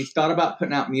 when we thought about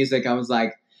putting out music, I was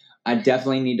like, I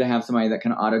definitely need to have somebody that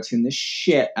can auto-tune the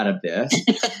shit out of this.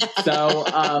 So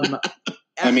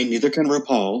I mean, neither can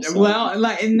RuPaul. So. Well,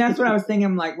 and that's what I was thinking.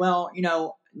 I'm like, well, you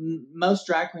know, most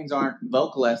drag queens aren't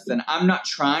vocalists, and I'm not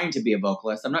trying to be a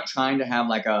vocalist. I'm not trying to have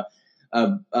like a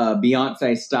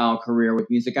Beyonce style career with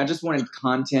music. I just wanted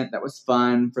content that was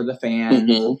fun for the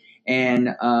fans,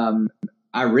 and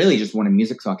I really just wanted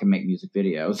music so I can make music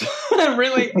videos.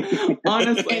 Really,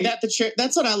 honestly.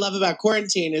 That's what I love about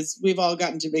quarantine is we've all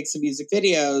gotten to make some music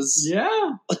videos.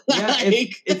 Yeah.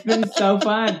 It's been so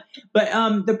fun.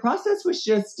 But the process was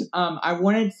just, I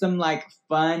wanted some like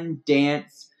fun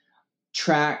dance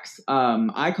tracks.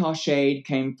 I Call Shade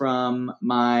came from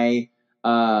my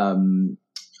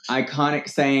iconic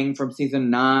saying from season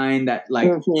 9 that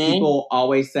like people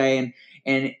always say,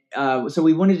 and so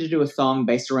we wanted to do a song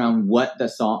based around what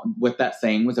that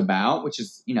saying was about, which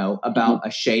is, you know, about a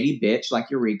shady bitch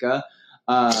like Eureka,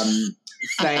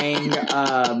 saying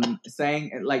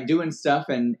like doing stuff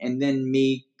and then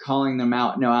me calling them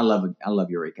out. No, I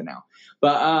love Eureka now,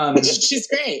 but she's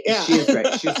great. Yeah, she is great.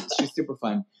 She's super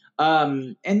fun.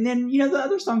 And then, you know, the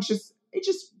other songs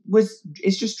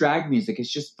it's just drag music. It's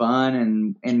just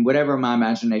fun and whatever my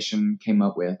imagination came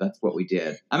up with, that's what we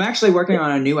did. I'm actually working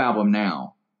on a new album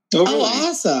now. Oh, really?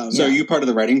 Awesome. So are you part of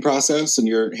the writing process and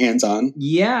you're hands-on?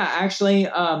 Yeah, actually,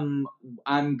 I'm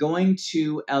going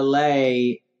to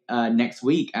LA next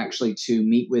week actually to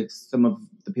meet with some of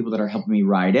the people that are helping me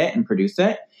write it and produce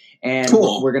it. And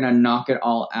we're going to knock it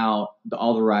all out,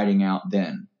 all the writing out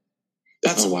then.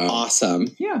 That's awesome.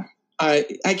 Yeah.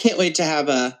 I can't wait to have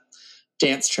a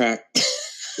dance track.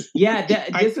 Yeah,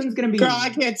 this one's gonna be. Girl, I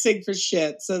can't sing for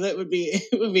shit, so it would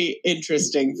be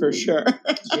interesting for sure.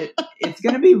 It's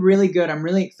gonna be really good. I'm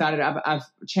really excited. I've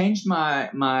changed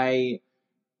my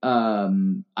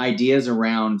ideas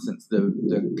around since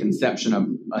the conception of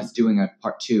us doing a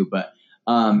part 2, but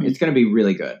it's gonna be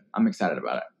really good. I'm excited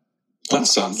about it.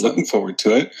 That's awesome. Looking forward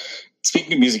to it.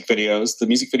 Speaking of music videos, the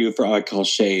music video for I Call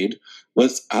Shade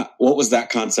what was that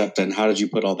concept and how did you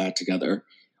put all that together?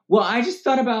 Well, I just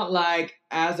thought about like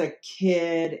as a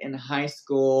kid in high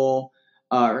school,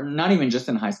 or not even just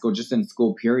in high school, just in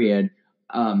school period,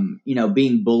 you know,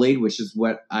 being bullied, which is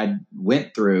what I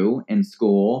went through in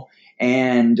school,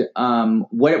 and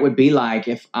what it would be like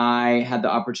if I had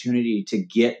the opportunity to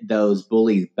get those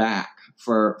bullies back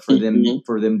for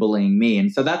them bullying me.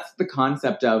 And so that's the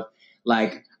concept of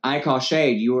like, I Call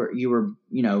Shade. You were,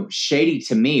 you know, shady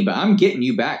to me, but I'm getting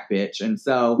you back, bitch. And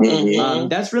so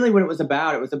that's really what it was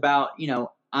about. It was about, you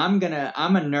know, I'm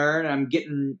a nerd and I'm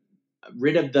getting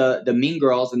rid of the mean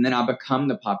girls, and then I'll become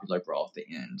the popular girl at the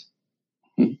end.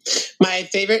 My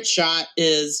favorite shot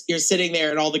is you're sitting there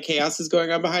and all the chaos is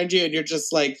going on behind you, and you're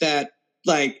just like that,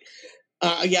 like,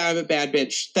 yeah, I'm a bad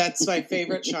bitch. That's my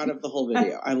favorite shot of the whole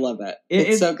video. I love it.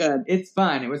 It's so good. It's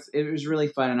fun. It was really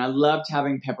fun, and I loved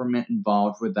having Peppermint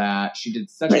involved with that. She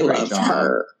did such a great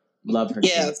job. Love her.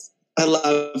 Yes, too. I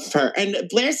love her. And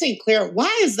Blair St. Clair.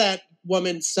 Why is that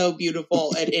woman so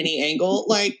beautiful at any angle?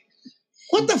 Like,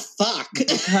 What the fuck?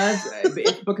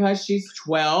 Because she's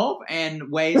 12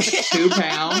 and weighs 2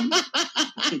 pounds.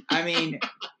 I mean,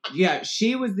 yeah,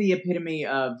 she was the epitome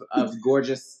of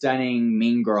gorgeous, stunning,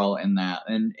 mean girl in that,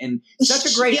 and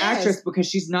such a great actress because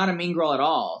she's not a mean girl at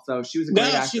all. So she was a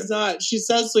great actress. No, she's not. She's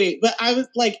so sweet. But I was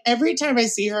like, every time I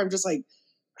see her, I'm just like,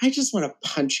 I just want to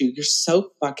punch you. You're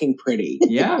so fucking pretty.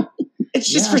 Yeah. It's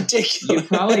just ridiculous. You'd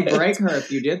probably break her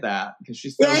if you did that because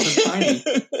she's so tiny.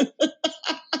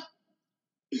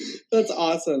 That's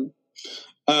awesome.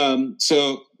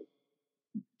 So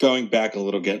going back a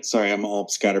little bit, sorry, I'm all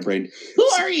scatterbrained. Who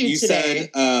are you today? You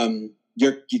said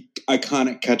your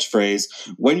iconic catchphrase.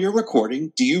 When you're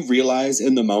recording, do you realize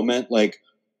in the moment, like,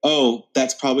 oh,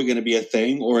 that's probably going to be a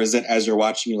thing? Or is it as you're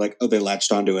watching, you're like, oh, they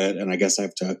latched onto it, and I guess I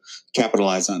have to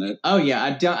capitalize on it? Oh, yeah.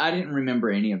 I didn't remember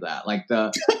any of that. Like,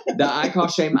 the I call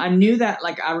shame. I knew that,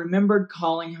 like, I remembered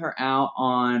calling her out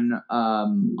I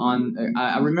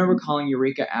remember calling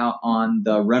Eureka out on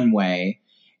the runway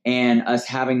and us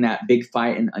having that big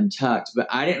fight in Untucked, but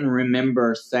I didn't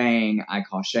remember saying I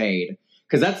call shade.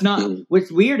 Because that's not, what's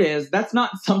weird is that's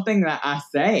not something that I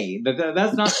say.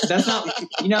 That's not,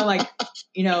 you know, like,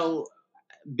 you know,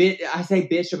 I say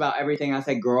bitch about everything. I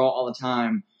say girl all the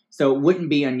time. So it wouldn't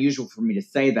be unusual for me to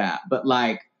say that. But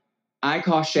like, I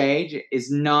call shade is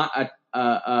not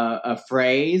a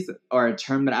phrase or a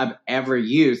term that I've ever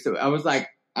used. So I was like,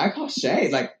 I call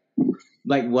shade. Like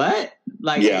what?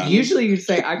 Like usually you'd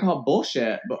say I call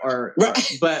bullshit,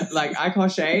 but like I call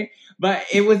shade. But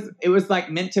it was like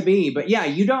meant to be. But yeah,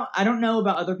 I don't know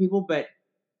about other people, but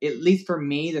at least for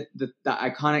me, the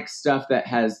iconic stuff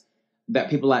that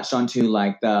people latched onto,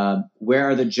 like where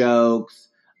are the jokes?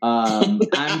 I'm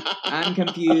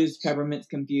confused. Peppermint's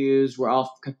confused. We're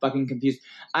all fucking confused.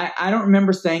 I don't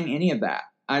remember saying any of that.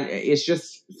 It's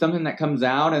just something that comes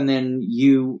out, and then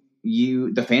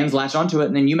the fans latch onto it,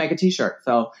 and then you make a T-shirt.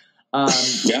 So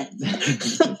yeah.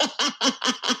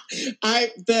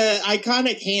 The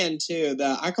iconic hand too.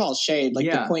 I call shade,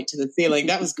 like the point to the ceiling.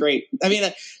 That was great. I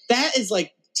mean, that is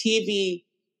like TV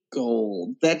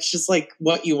gold. That's just like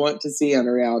what you want to see on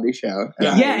a reality show.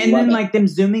 And then like them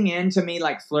zooming in to me,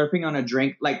 like slurping on a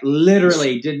drink, like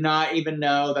literally did not even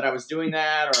know that I was doing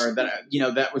that or that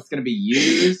that was going to be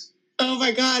used. Oh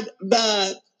my God.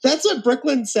 That's what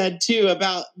Brooklyn said too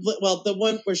about, well, the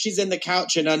one where she's in the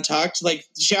couch and Untucked. Like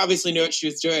she obviously knew what she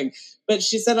was doing, but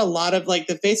she said a lot of like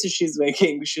the faces she's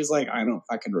making. She was like, I don't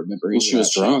fucking remember. She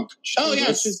was drunk. She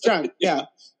was drunk. Yeah.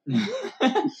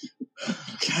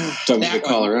 Don't need to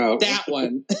call her out. That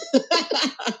one.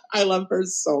 I love her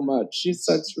so much. She's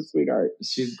such a sweetheart.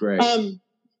 She's great. I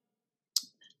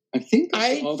think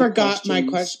I forgot my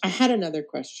question. I had another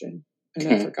question and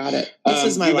I forgot it. This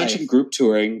is my you life. mentioned group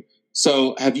touring.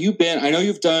 So have you been, I know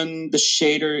you've done the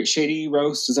Shady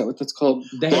Roast. Is that what that's called?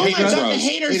 The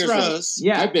Haters Roast.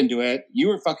 Yeah. I've been to it. You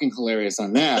were fucking hilarious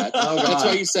on that. That's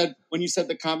why when you said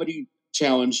the comedy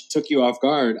challenge took you off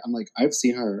guard, I'm like, I've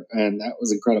seen her and that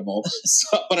was incredible.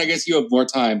 But I guess you have more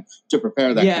time to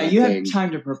prepare that. Yeah, you have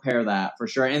time to prepare that for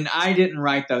sure. And I didn't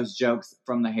write those jokes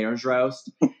from the Haters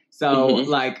Roast. So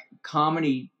like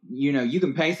comedy, you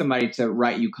can pay somebody to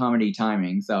write you comedy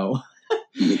timing. So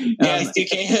yes, you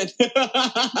can.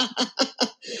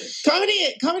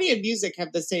 Comedy and music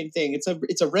have the same thing. It's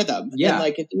a rhythm. Yeah. And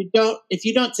like if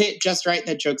you don't say it just right,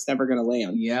 that joke's never going to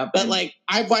land. Yeah. But like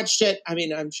I've watched it. I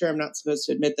mean, I'm sure I'm not supposed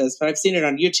to admit this, but I've seen it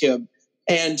on YouTube.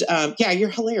 And you're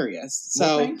hilarious.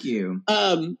 So thank you.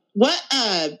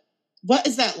 What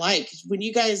is that like when are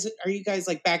you guys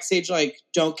like backstage? Like,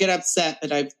 don't get upset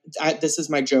that this is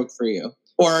my joke for you,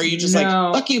 or are you just like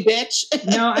fuck you, bitch?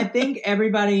 No, I think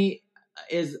everybody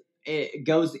it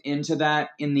goes into that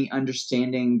in the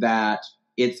understanding that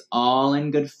it's all in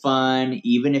good fun,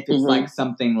 even if it's like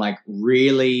something like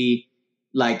really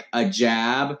like a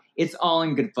jab. It's all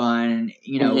in good fun,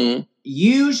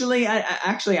 Usually,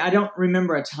 I don't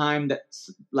remember a time that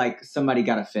like somebody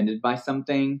got offended by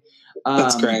something.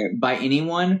 That's great. By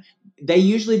anyone. They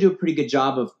usually do a pretty good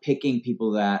job of picking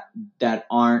people that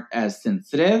aren't as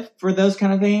sensitive for those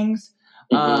kind of things.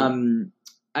 I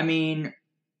mean,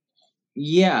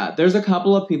 yeah, there's a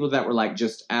couple of people that were like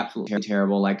just absolutely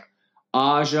terrible. Like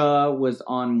Aja was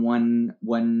on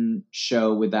one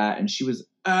show with that, and she was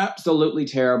absolutely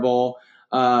terrible.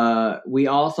 We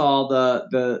all saw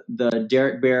the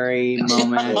Derek Barry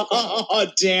moment. Oh,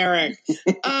 Derek!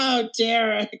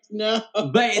 No.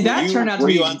 But that turned out to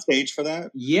be. Were you on stage for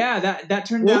that? Yeah, that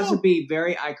turned out to be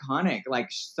very iconic. Like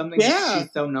something that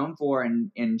she's so known for,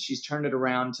 and she's turned it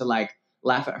around to like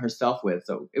laugh at herself with.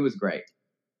 So it was great.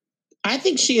 I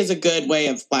think she has a good way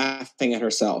of laughing at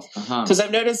herself because I've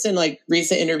noticed in like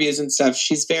recent interviews and stuff,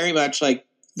 she's very much like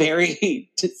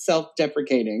very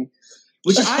self-deprecating.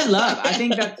 Which I love. I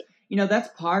think that, that's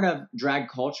part of drag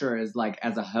culture is like,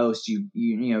 as a host,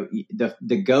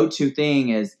 the go-to thing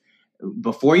is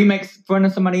before you make fun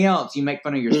of somebody else, you make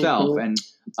fun of yourself. And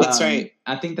that's right.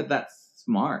 I think that's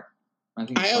smart.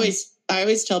 I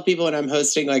always tell people when I'm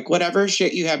hosting, like, whatever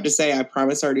shit you have to say, I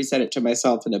promise I already said it to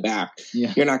myself in the back.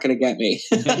 Yeah. You're not going to get me.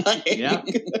 Yeah.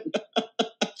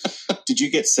 Did you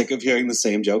get sick of hearing the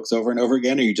same jokes over and over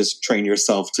again, or you just train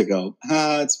yourself to go,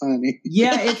 it's funny?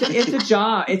 Yeah, it's a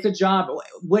job. It's a job.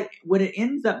 What it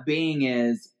ends up being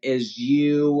is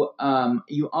you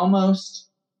almost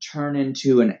turn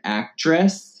into an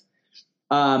actress,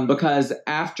 because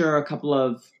after a couple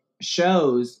of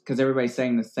shows, because everybody's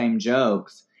saying the same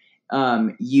jokes,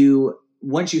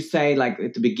 once you say, like,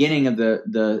 at the beginning of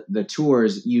the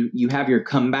tours, you have your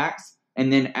comebacks,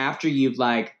 and then after you've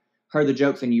like heard the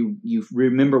jokes and you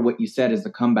remember what you said as the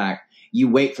comeback, you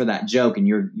wait for that joke, and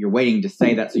you're waiting to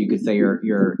say that so you could say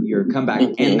your comeback,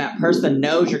 and that person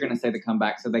knows you're going to say the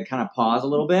comeback, so they kind of pause a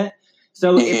little bit.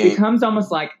 So it becomes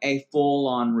almost like a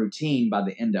full-on routine by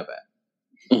the end of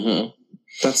it. Mm-hmm.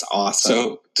 That's awesome.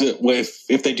 So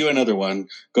if they do another one,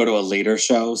 go to a later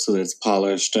show so that it's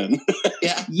polished and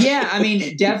yeah. I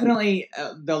mean, definitely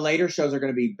the later shows are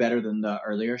going to be better than the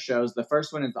earlier shows. The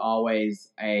first one is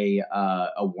always a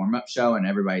warm-up show, and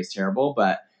everybody's terrible.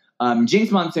 But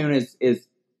Jinx Monsoon is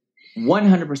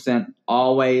 100%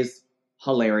 always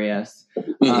hilarious.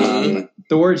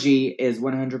 Thorgy is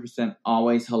 100%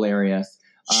 always hilarious.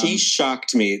 She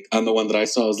shocked me on the one that I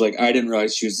saw. I was like, I didn't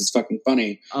realize she was this fucking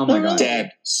funny. Oh my God.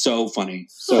 Dad, so funny.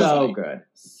 So funny. Good.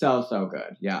 So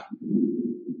good. Yeah.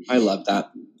 I love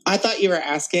that. I thought you were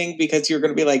asking because you were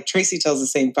going to be like, Tracy tells the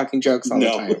same fucking jokes all the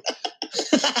time.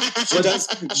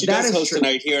 She does host a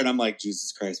night here, and I'm like,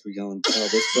 Jesus Christ, we're yelling all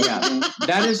this. Yeah,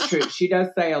 that is true. She does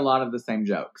say a lot of the same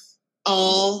jokes.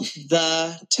 All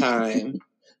the time.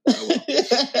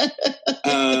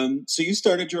 So you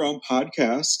started your own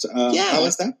podcast. How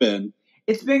has that been?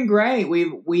 It's been great.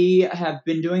 We have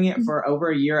been doing it for over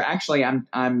a year. Actually,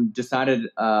 I'm decided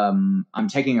I'm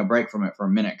taking a break from it for a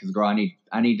minute because, girl,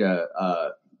 I need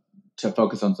to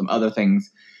focus on some other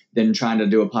things than trying to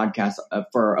do a podcast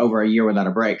for over a year without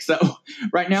a break. So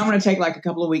right now I'm going to take like a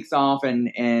couple of weeks off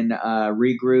and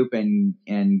regroup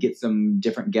and get some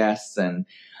different guests and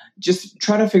just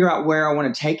try to figure out where I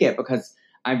want to take it, because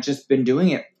I've just been doing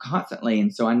it constantly.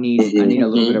 And so I need a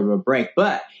little bit of a break,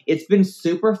 but it's been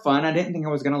super fun. I didn't think I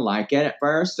was going to like it at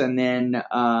first. And then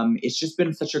it's just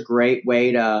been such a great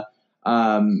way to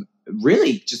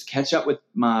really just catch up with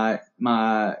my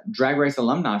Drag Race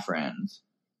alumni friends.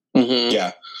 Mm-hmm.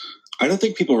 Yeah. I don't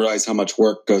think people realize how much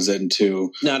work goes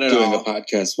into doing a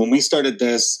podcast. When we started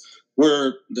this,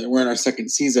 we're in our second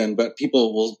season, but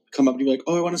people will come up and be like,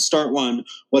 oh, I want to start one.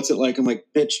 What's it like? I'm like,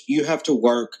 bitch, you have to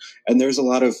work. And there's a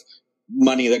lot of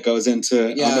money that goes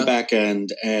into on the back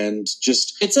end, and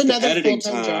just it's another editing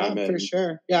full-time job for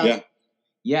sure.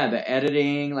 Yeah, the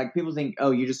editing, like people think,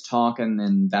 oh, you just talk and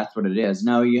then that's what it is.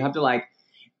 No, you have to like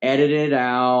edit it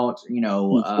out,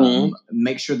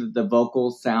 make sure that the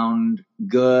vocals sound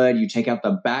good. You take out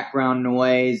the background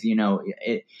noise,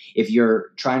 if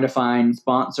you're trying to find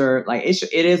sponsor, like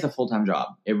it is a full-time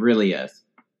job. It really is.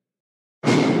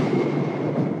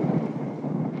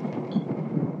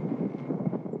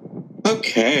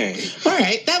 Okay. All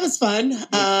right. That was fun.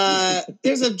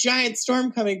 There's a giant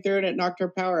storm coming through and it knocked our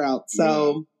power out.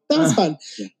 So that was fun.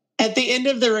 Yeah. At the end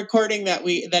of the recording that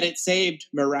it saved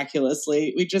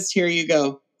miraculously, we just hear you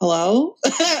go, hello?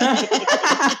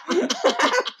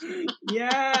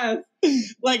 Yes.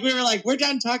 Like we were like, we're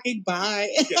done talking. Bye.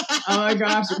 Oh my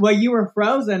gosh. Well, you were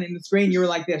frozen in the screen. You were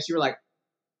like this. You were like,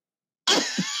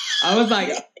 I was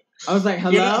like,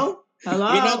 hello?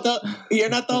 Hello? You're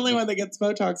not the only one that gets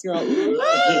Botox. You're all,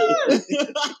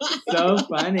 so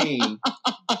funny.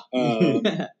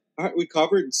 All right, we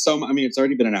covered some. I mean, it's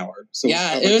already been an hour. So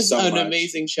it was an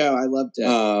amazing show. I loved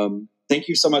it. Thank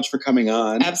you so much for coming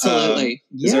on. Absolutely.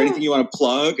 Is there anything you want to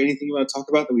plug? Anything you want to talk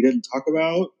about that we didn't talk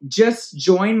about? Just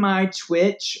join my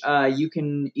Twitch. You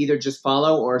can either just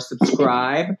follow or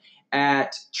subscribe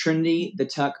at Trinity the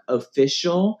Tuck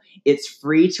Official. It's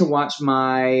free to watch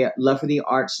my Love for the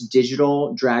Arts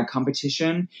digital drag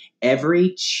competition every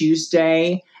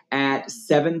Tuesday at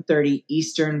 7:30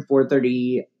 Eastern,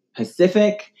 4:30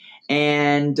 Pacific.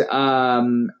 And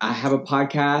I have a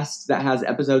podcast that has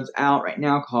episodes out right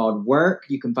now called Work.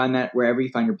 You can find that wherever you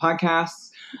find your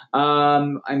podcasts.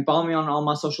 And follow me on all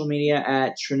my social media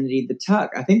at Trinity the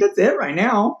Tuck. I think that's it right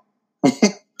now.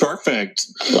 Perfect.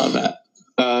 Love that.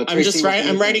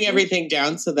 I'm writing everything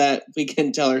down so that we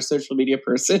can tell our social media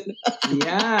person.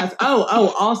 Yes.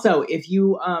 Oh, also, if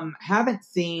you haven't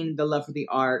seen The Love for the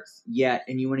Arts yet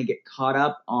and you want to get caught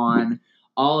up on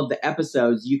all of the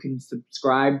episodes, you can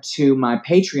subscribe to my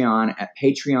Patreon at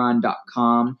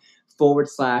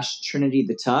patreon.com/Trinity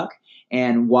the Tuck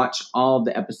and watch all of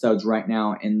the episodes right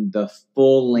now in the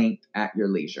full length at your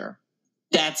leisure.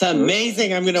 That's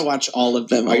amazing. I'm going to watch all of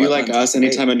them. Are you like us?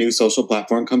 Anytime a new social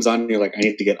platform comes on, you're like, I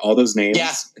need to get all those names.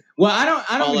 Yeah. Well, I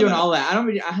don't be doing all that. I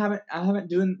haven't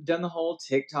done the whole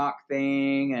TikTok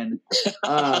thing, and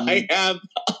I have.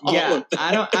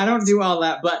 I don't do all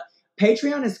that. But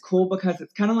Patreon is cool because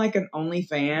it's kind of like an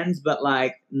OnlyFans, but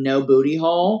like no booty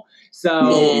hole.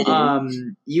 So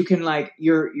you can like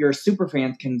your super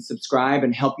fans can subscribe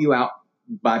and help you out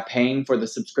by paying for the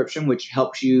subscription, which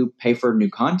helps you pay for new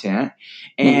content.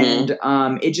 And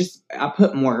I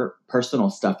put more personal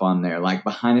stuff on there, like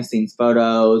behind the scenes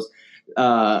photos.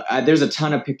 There's a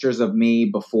ton of pictures of me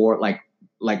before, like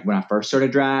when I first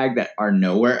started drag that are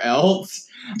nowhere else.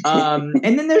 And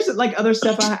then there's like other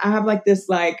stuff. I have like this,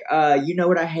 like, You Know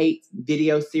What I Hate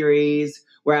video series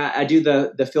where I do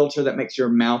the filter that makes your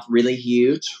mouth really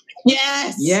huge.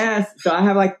 Yes. So I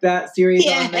have like that series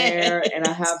on there, and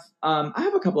I have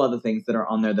a couple other things that are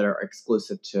on there that are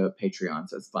exclusive to Patreon,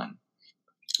 so it's fun.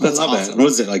 That's awesome. What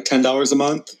is it, like $10 a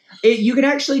month? You can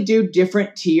actually do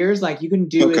different tiers. Like you can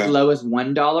do as low as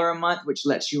 $1 a month, which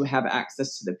lets you have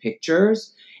access to the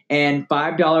pictures, and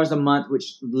 $5 a month,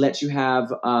 which lets you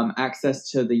have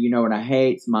access to the You Know What I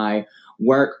Hate, my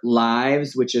work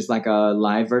lives, which is like a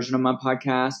live version of my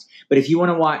podcast. But if you want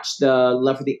to watch the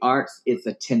Love for the Arts, it's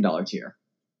a $10 tier.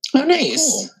 Oh, nice.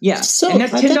 Cool. Yeah. So, and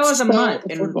that's $10 a month.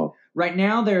 Affordable. And right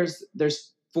now there's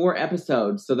 4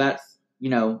 episodes. So that's,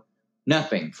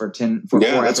 nothing for 4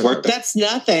 episodes. That's worth it. That's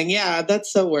nothing. Yeah.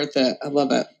 That's so worth it. I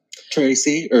love it.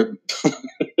 Tracy, or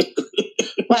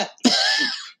what?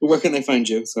 Where can they find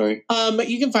you? Sorry.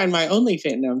 You can find my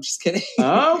OnlyFans. No, I'm just kidding.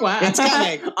 Oh, wow. It's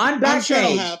coming. On Backpage. I'm sure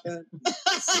it'll happen.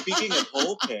 Speaking of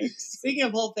whole pics. Speaking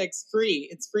of whole pics, free.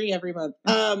 It's free every month.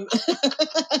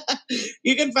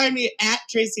 You can find me at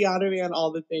Tracy Ottomy on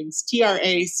all the things.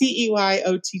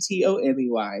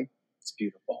 TraceYottomey. It's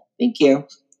beautiful. Thank you.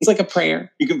 It's like a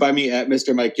prayer. You can find me at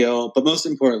Mr. Mike Gill, but most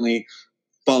importantly,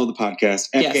 follow the podcast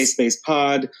at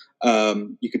GaySpacePod.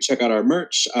 You can check out our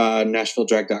merch,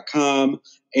 NashvilleDrag.com.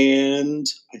 And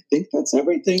I think that's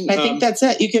everything. I think that's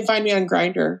it. You can find me on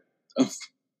Grindr.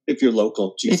 If you're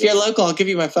local. Jesus. If you're local, I'll give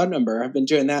you my phone number. I've been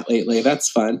doing that lately. That's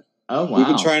fun. Oh, wow. We've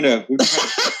been trying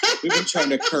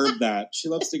to curb that. She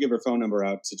loves to give her phone number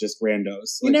out to just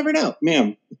randos. You never know.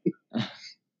 Ma'am.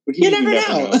 You never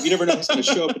know. You never know who's going to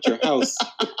show up at your house.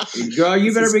 Girl,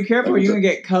 you better be careful. You're going to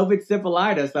get COVID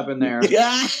syphilitis up in there.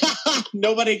 Yeah.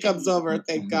 Nobody comes over,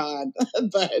 thank God.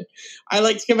 But I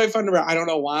like to give my phone number. I don't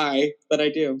know why, but I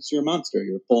do. So you're a monster.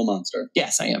 You're a full monster.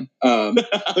 Yes, I am.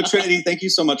 But Trinity, thank you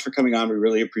so much for coming on. We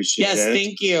really appreciate it. Yes,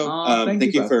 thank you.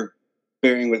 Thank you for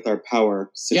bearing with our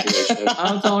power situation.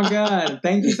 Oh, it's all good.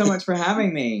 Thank you so much for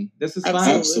having me. This is fun.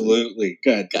 Absolutely.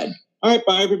 Good. All right.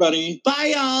 Bye, everybody.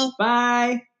 Bye, y'all.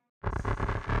 Bye.